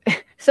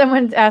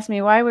 someone asked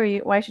me,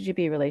 why should you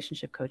be a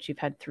relationship coach? You've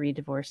had 3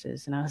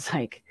 divorces. And I was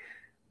like,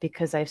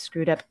 because I've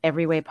screwed up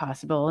every way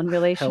possible in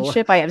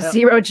relationship. I have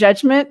zero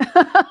judgment.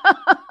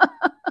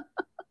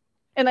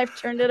 And I've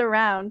turned it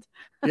around.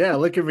 Yeah,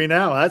 look at me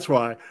now. That's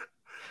why.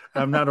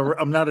 I'm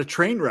not a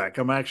train wreck.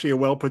 I'm actually a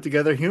well put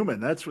together human.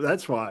 That's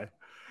why.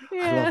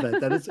 Yeah. I love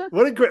that. That is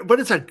what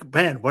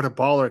a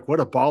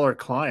baller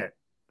client.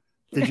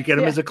 Did you get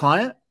him as a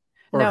client?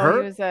 Or no,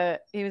 her?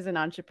 He was an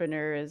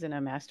entrepreneur, is in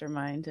a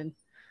mastermind, and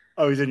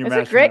he's in your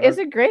mastermind. It's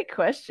a great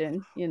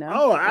question, you know.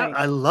 Oh,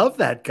 I love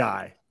that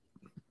guy.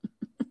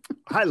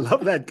 I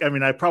love that. I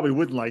mean, I probably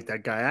wouldn't like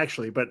that guy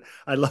actually, but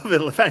I love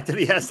the fact that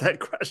he has that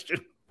question.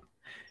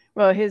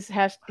 Well, his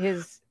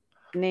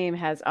name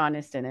has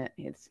honest in it.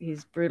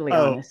 He's brutally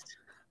honest.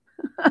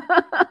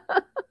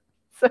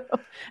 So,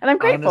 and I'm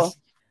grateful.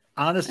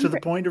 Honest to the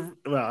point of,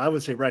 well, I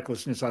would say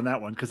recklessness on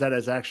that one, because that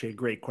is actually a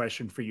great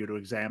question for you to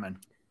examine.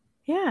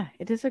 Yeah,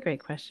 it is a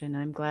great question.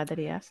 I'm glad that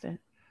he asked it.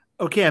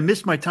 Okay, I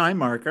missed my time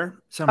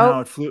marker.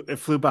 Somehow it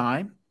flew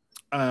by.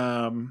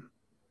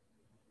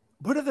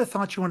 What are the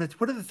thoughts what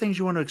are the things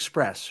you want to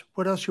express?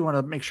 What else you want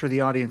to make sure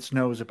the audience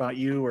knows about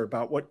you, or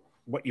about what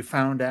you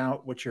found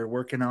out, what you're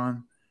working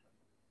on?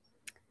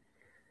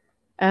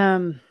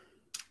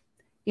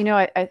 You know,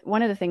 I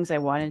one of the things I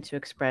wanted to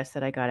express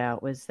that I got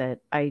out was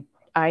that I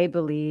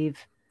believe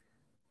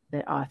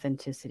that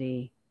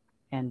authenticity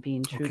and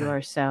being true to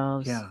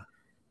ourselves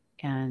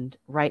and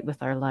right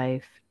with our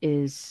life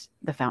is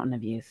the fountain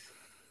of youth,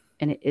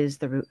 and it is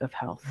the root of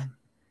health.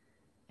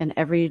 And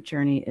every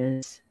journey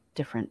is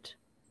different,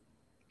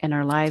 and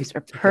our lives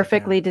are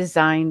perfectly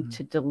designed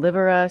to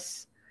deliver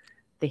us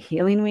the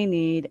healing we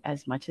need,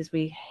 as much as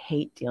we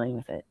hate dealing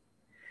with it.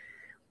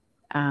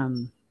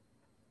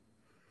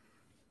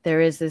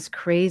 There is this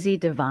crazy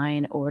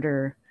divine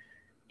order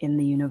in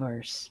the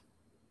universe.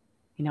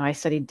 You know, I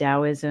studied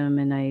Taoism,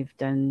 and I've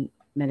done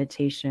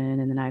meditation,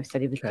 and then I've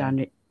studied with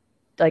John.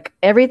 Like,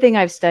 everything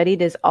I've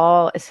studied is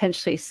all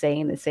essentially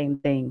saying the same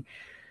thing.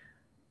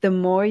 The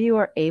more you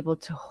are able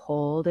to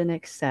hold and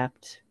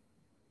accept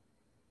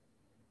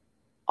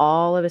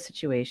all of a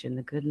situation,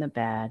 the good and the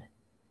bad,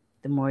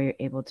 the more you're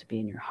able to be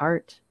in your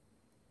heart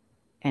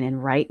and in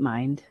right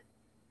mind.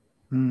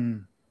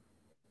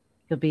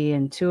 You'll be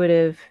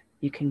intuitive.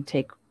 You can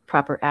take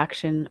proper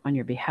action on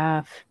your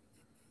behalf.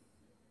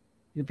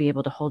 You'll be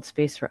able to hold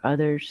space for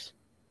others.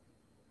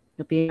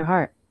 You'll be in your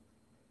heart.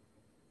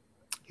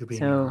 You'll be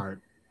in your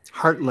heart.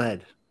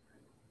 Heart-led.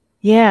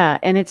 Yeah,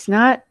 and it's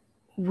not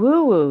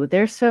woo-woo.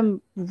 There's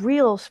some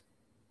real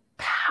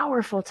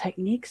powerful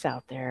techniques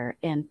out there,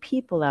 and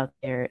people out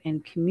there,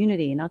 and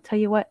community. And I'll tell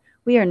you what,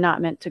 we are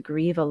not meant to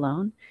grieve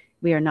alone.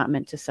 We are not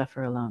meant to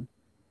suffer alone.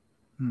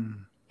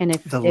 And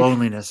if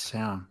loneliness,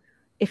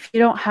 if you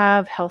don't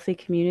have healthy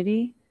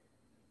community,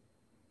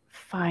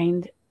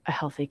 find a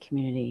healthy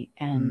community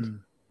and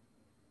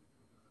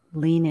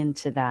lean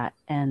into that.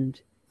 And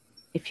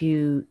if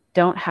you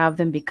don't have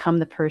them, become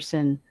the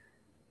person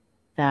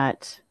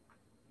that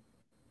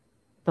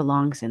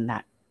belongs in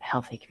that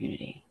healthy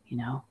community. You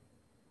know,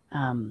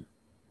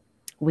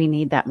 we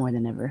need that more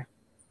than ever.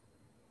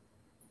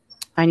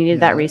 I needed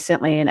that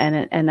recently,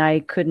 and I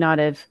could not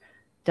have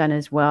done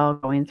as well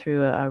going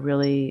through a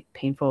really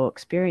painful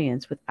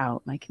experience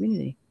without my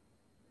community.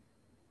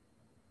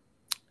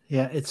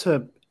 Yeah, it's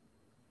a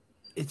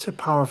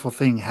powerful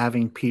thing,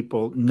 having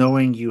people,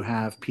 knowing you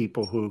have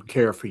people who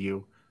care for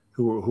you,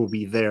 who will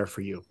be there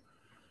for you,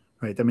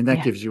 right? I mean,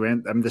 that gives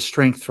you, the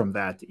strength from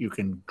that you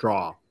can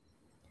draw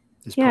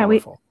is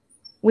powerful.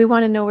 We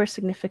want to know we're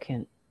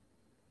significant.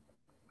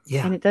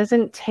 Yeah. And it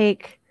doesn't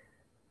take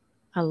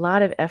a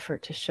lot of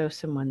effort to show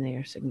someone they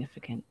are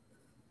significant,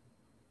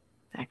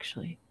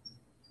 actually.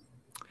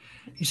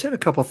 You said a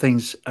couple of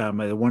things.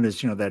 One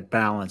is, that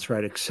balance,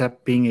 right?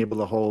 Being able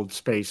to hold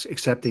space,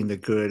 accepting the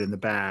good and the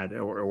bad,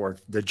 or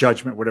the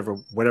judgment, whatever,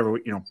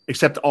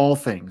 accept all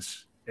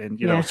things.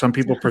 And, some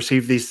people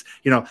perceive these,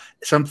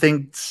 some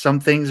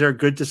things are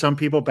good to some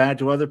people, bad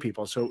to other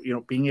people. So,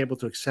 being able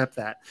to accept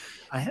that.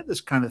 I had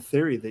this kind of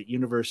theory that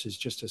universe is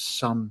just a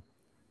sum.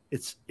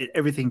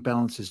 Everything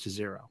balances to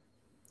zero.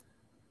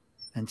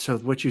 And so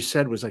what you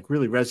said was like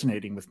really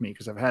resonating with me,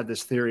 because I've had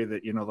this theory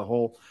that,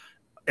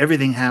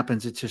 everything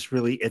happens. It's just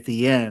really at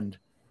the end,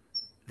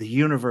 the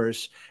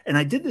universe. And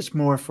I did this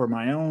more for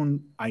my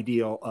own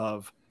ideal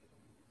of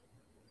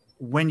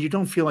when you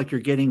don't feel like you're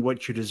getting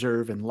what you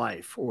deserve in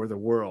life or the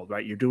world,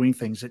 right? You're doing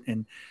things,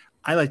 and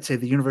I like to say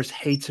the universe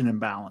hates an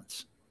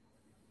imbalance,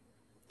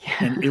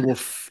 and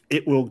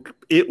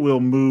it will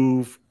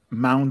move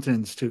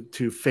mountains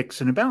to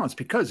fix an imbalance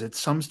because it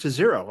sums to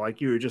zero,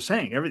 like you were just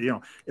saying.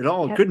 Everything, it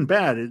all good and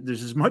bad.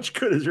 There's as much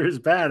good as there is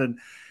bad, and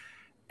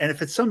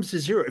if it sums to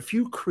zero, if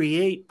you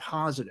create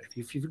positive,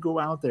 if you go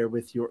out there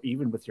with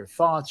your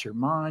thoughts, your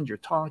mind, your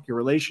talk, your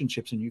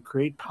relationships, and you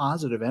create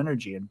positive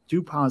energy and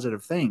do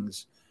positive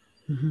things,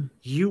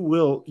 you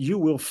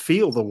will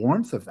feel the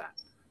warmth of that.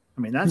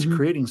 I mean, that's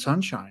creating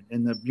sunshine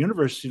in the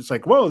universe. It's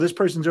like, whoa, this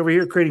person's over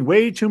here creating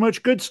way too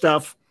much good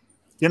stuff.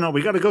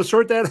 We got to go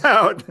sort that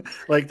out.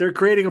 Like they're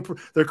creating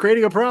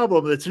a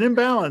problem that's an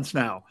imbalance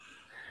now.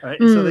 Right.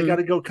 And so they got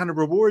to go kind of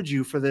reward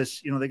you for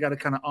this. They got to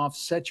kind of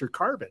offset your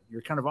carbon.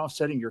 You're kind of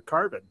offsetting your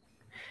carbon.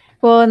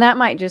 Well, and that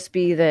might just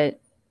be that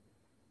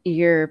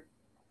you're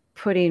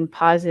putting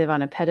positive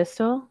on a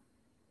pedestal.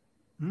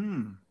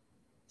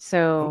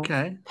 So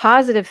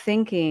positive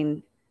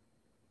thinking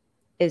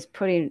is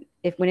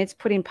when it's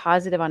putting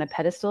positive on a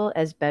pedestal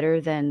as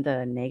better than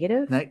the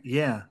negative.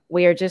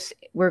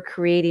 We're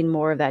creating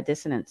more of that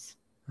dissonance.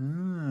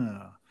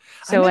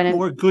 So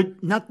more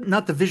good,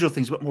 not the visual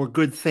things, but more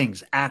good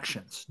things,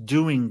 actions,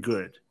 doing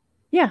good.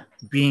 Yeah.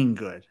 Being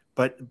good.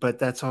 But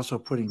that's also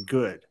putting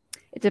good.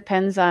 It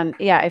depends on,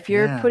 if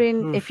you're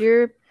putting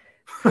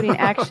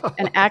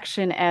an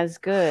action as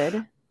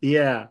good.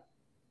 Yeah.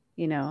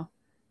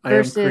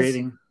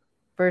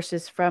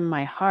 Versus from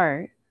my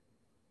heart.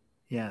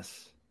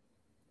 Yes.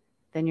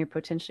 Then you're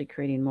potentially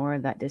creating more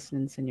of that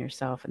dissonance in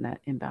yourself and that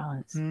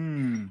imbalance.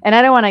 And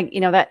I don't want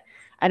to,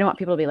 I don't want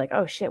people to be like,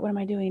 oh shit, what am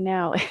I doing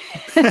now?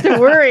 To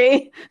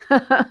worry.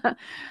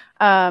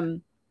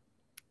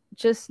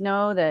 Just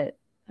know that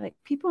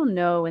people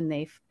know when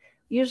they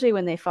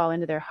fall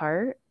into their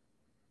heart,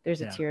 there's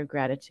a tear of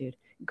gratitude.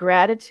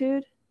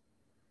 Gratitude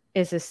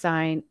is a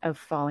sign of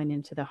falling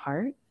into the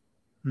heart.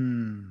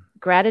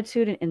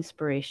 Gratitude and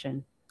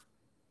inspiration.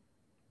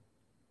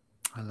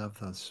 I love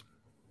those.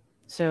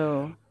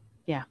 So,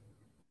 yeah.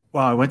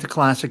 Well, I went to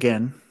class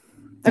again.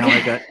 Now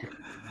I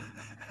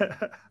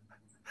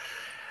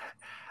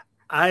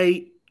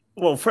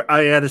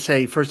got to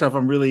say, first off,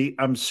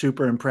 I'm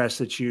super impressed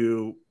that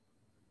you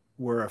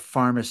were a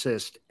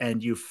pharmacist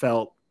and you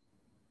felt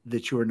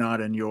that you were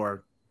not in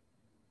your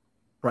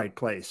right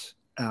place.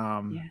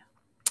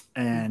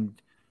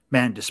 And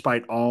man,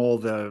 despite all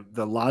the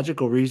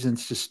logical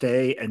reasons to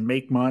stay and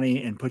make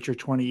money and put your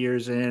 20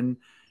 years in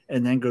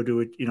and then go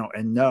do it,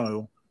 and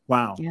know,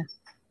 wow,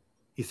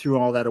 you threw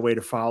all that away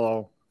to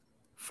follow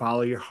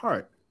your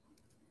heart.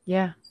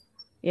 Yeah.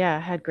 Yeah. I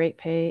had great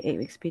pay, 8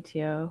 weeks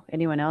PTO.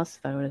 Anyone else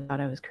would have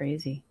thought I was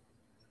crazy.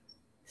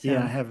 So.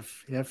 Yeah. I have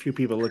a few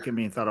people look at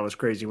me and thought I was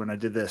crazy when I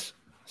did this.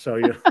 So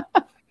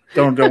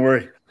don't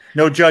worry.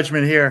 No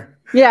judgment here.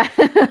 Yeah.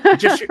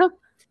 The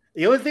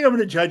only thing I'm going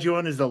to judge you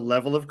on is the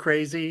level of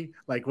crazy.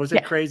 Like, was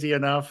it crazy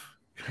enough?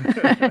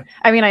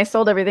 I mean, I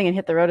sold everything and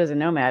hit the road as a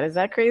nomad. Is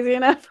that crazy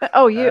enough?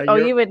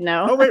 You would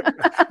know. Oh, wait.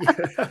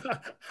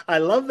 I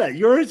love that.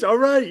 Yours. All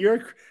right.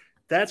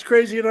 That's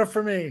crazy enough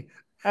for me.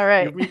 All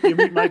right.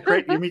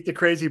 You meet the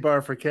crazy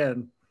bar for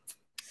Ken.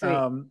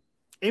 Sweet.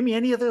 Amy,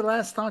 any other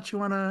last thoughts you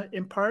want to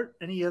impart?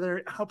 Any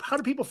other, how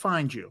do people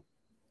find you?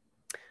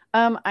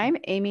 I'm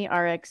Amy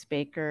RX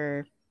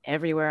Baker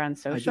everywhere on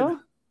social.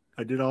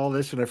 I did all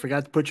this and I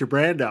forgot to put your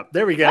brand up.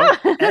 There we go.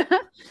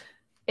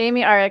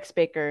 Amy RX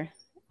Baker.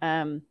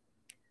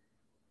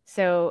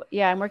 So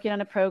yeah, I'm working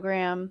on a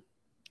program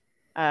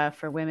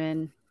for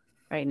women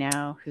right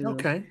now who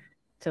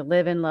to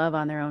live and love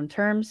on their own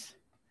terms,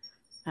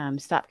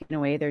 stop giving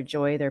away their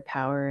joy, their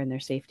power, and their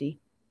safety,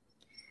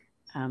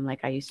 like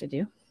I used to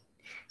do.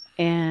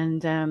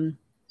 And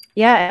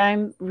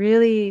I'm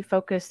really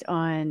focused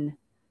on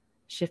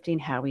shifting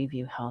how we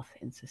view health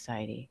in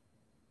society.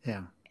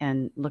 Yeah.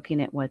 And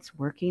looking at what's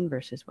working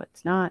versus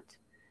what's not,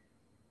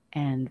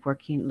 and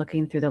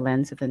looking through the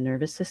lens of the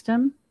nervous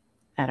system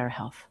at our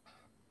health.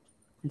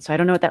 And so I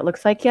don't know what that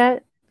looks like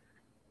yet,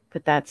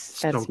 but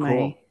that's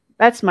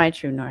my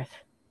true north.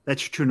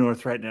 That's your true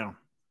north right now.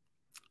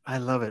 I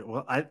love it.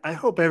 Well, I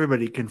hope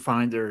everybody can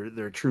find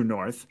their true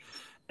north.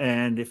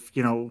 And if,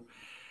 and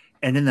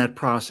in that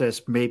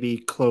process, maybe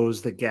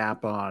close the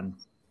gap on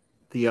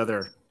the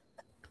other,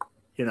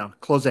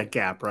 close that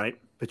gap, right?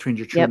 Between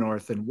your true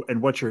north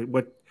and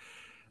what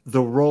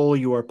the role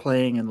you are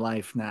playing in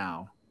life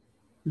now,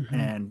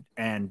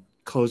 and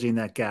closing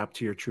that gap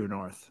to your true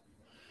north.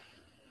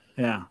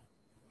 Yeah.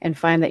 And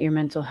find that your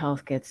mental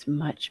health gets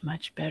much,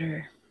 much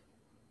better.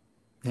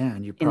 Yeah.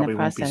 And you probably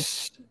won't be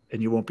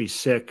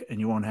sick and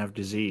you won't have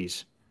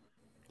disease,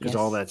 because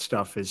all that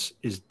stuff is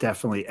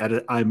definitely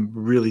I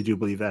really do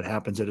believe that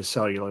happens at a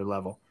cellular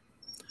level.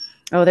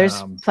 Oh,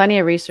 there's plenty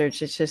of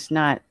research. It's just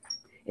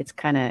it's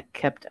kind of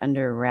kept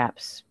under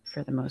wraps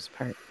for the most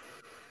part.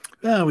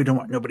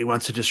 Nobody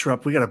wants to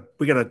disrupt. We got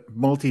a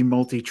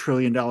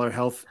multi-trillion dollar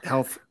health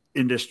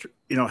industry,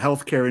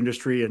 healthcare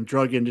industry and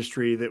drug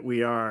industry that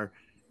we are,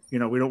 we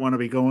don't want to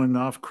be going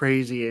off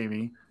crazy,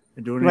 Amy.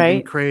 and doing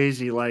anything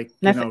crazy like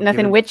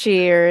nothing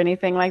witchy or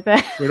anything like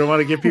that. We don't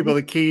want to give people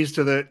the keys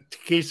to the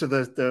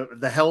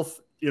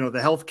health,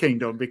 the health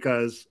kingdom,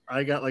 because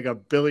I got like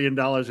 $1 billion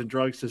in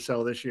drugs to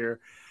sell this year.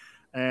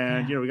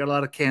 And, we got a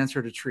lot of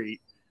cancer to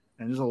treat,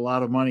 and there's a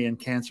lot of money in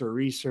cancer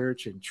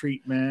research and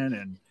treatment,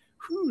 and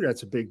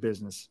that's a big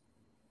business.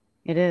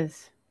 It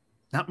is.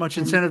 Not much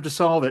incentive to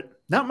solve it.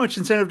 Not much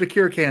incentive to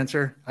cure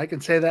cancer. I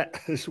can say that.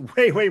 There's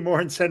way, way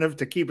more incentive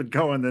to keep it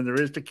going than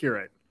there is to cure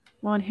it.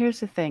 Well, and here's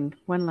the thing.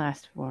 One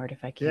last word,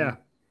 if I can. Yeah.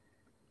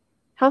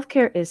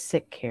 Healthcare is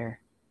sick care.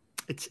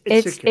 It's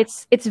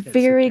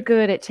very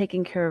good at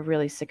taking care of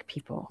really sick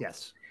people.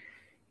 Yes.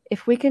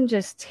 If we can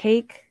just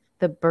take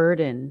the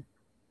burden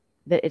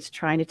that it's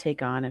trying to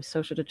take on of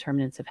social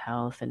determinants of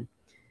health and,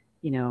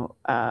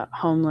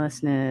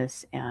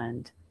 homelessness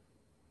and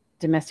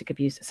domestic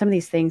abuse, some of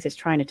these things it's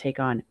trying to take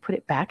on, put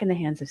it back in the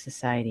hands of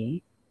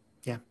society.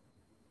 Yeah.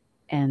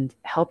 And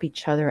help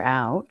each other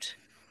out.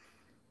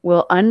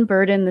 We'll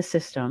unburden the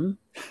system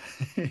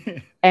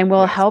and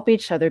we'll help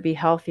each other be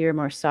healthier,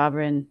 more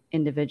sovereign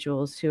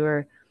individuals who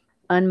are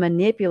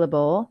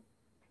unmanipulable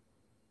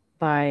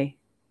by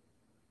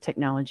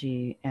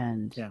technology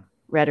and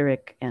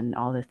rhetoric and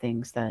all the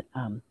things that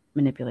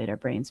manipulate our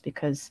brains,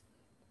 because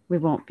we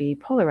won't be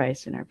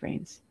polarized in our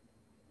brains.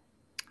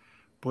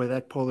 Boy,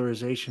 that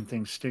polarization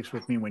thing sticks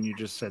with me when you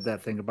just said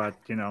that thing about,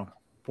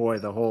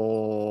 the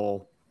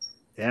whole,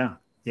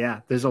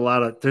 there's a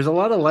lot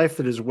of life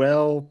that is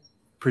well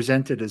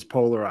presented as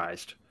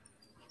polarized.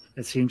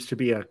 It seems to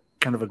be a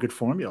kind of a good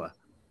formula.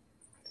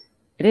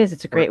 It is.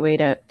 It's a great way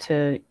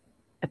to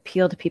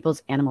appeal to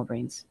people's animal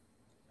brains.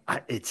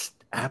 It's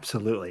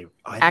absolutely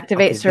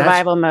activate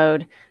survival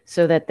mode,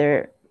 so that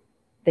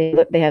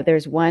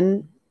there's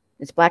one,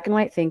 it's black and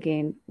white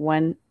thinking,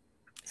 one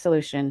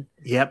solution.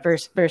 Yep.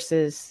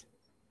 Versus.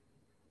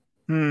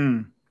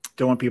 Don't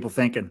want people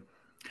thinking.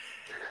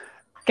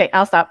 Okay,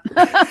 I'll stop.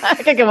 I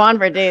could go on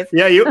for days.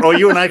 Yeah,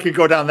 you and I could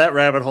go down that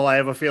rabbit hole, I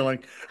have a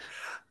feeling.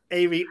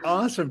 Amy,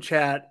 awesome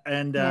chat,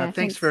 and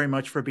thanks very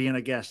much for being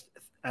a guest.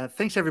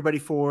 Thanks everybody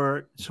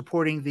for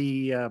supporting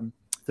the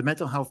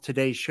Mental Health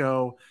Today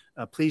show.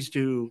 Please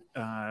do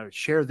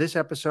share this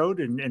episode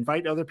and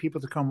invite other people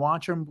to come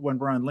watch them when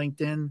we're on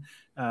LinkedIn,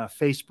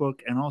 Facebook,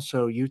 and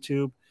also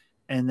YouTube.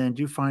 And then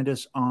do find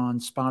us on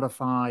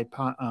Spotify,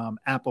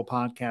 Apple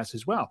Podcasts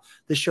as well.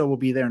 This show will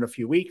be there in a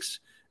few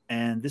weeks.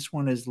 And this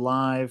one is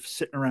live,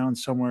 sitting around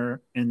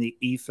somewhere in the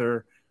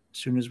ether as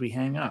soon as we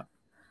hang up.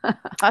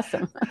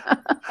 Awesome.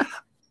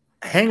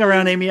 Hang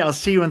around, Amy. I'll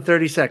see you in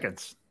 30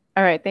 seconds.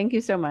 All right. Thank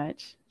you so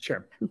much.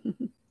 Sure.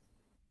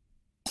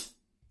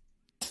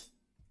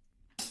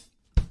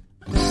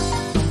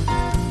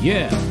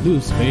 Yeah,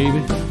 loose,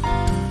 baby.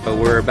 But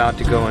we're about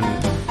to go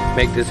and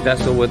make this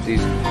vessel with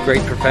these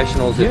great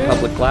professionals at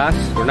Public Glass.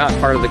 We're not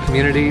part of the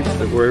community,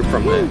 but we're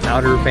from the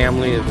outer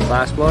family of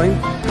glass blowing.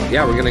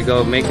 Yeah, we're going to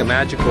go make a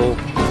magical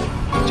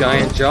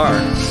giant jar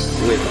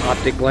with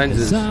optic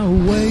lenses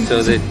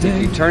so that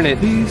if you turn it,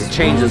 it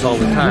changes all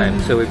the time.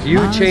 So if you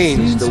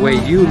change the way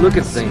you look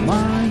at things,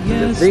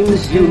 the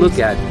things you look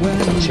at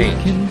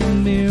change.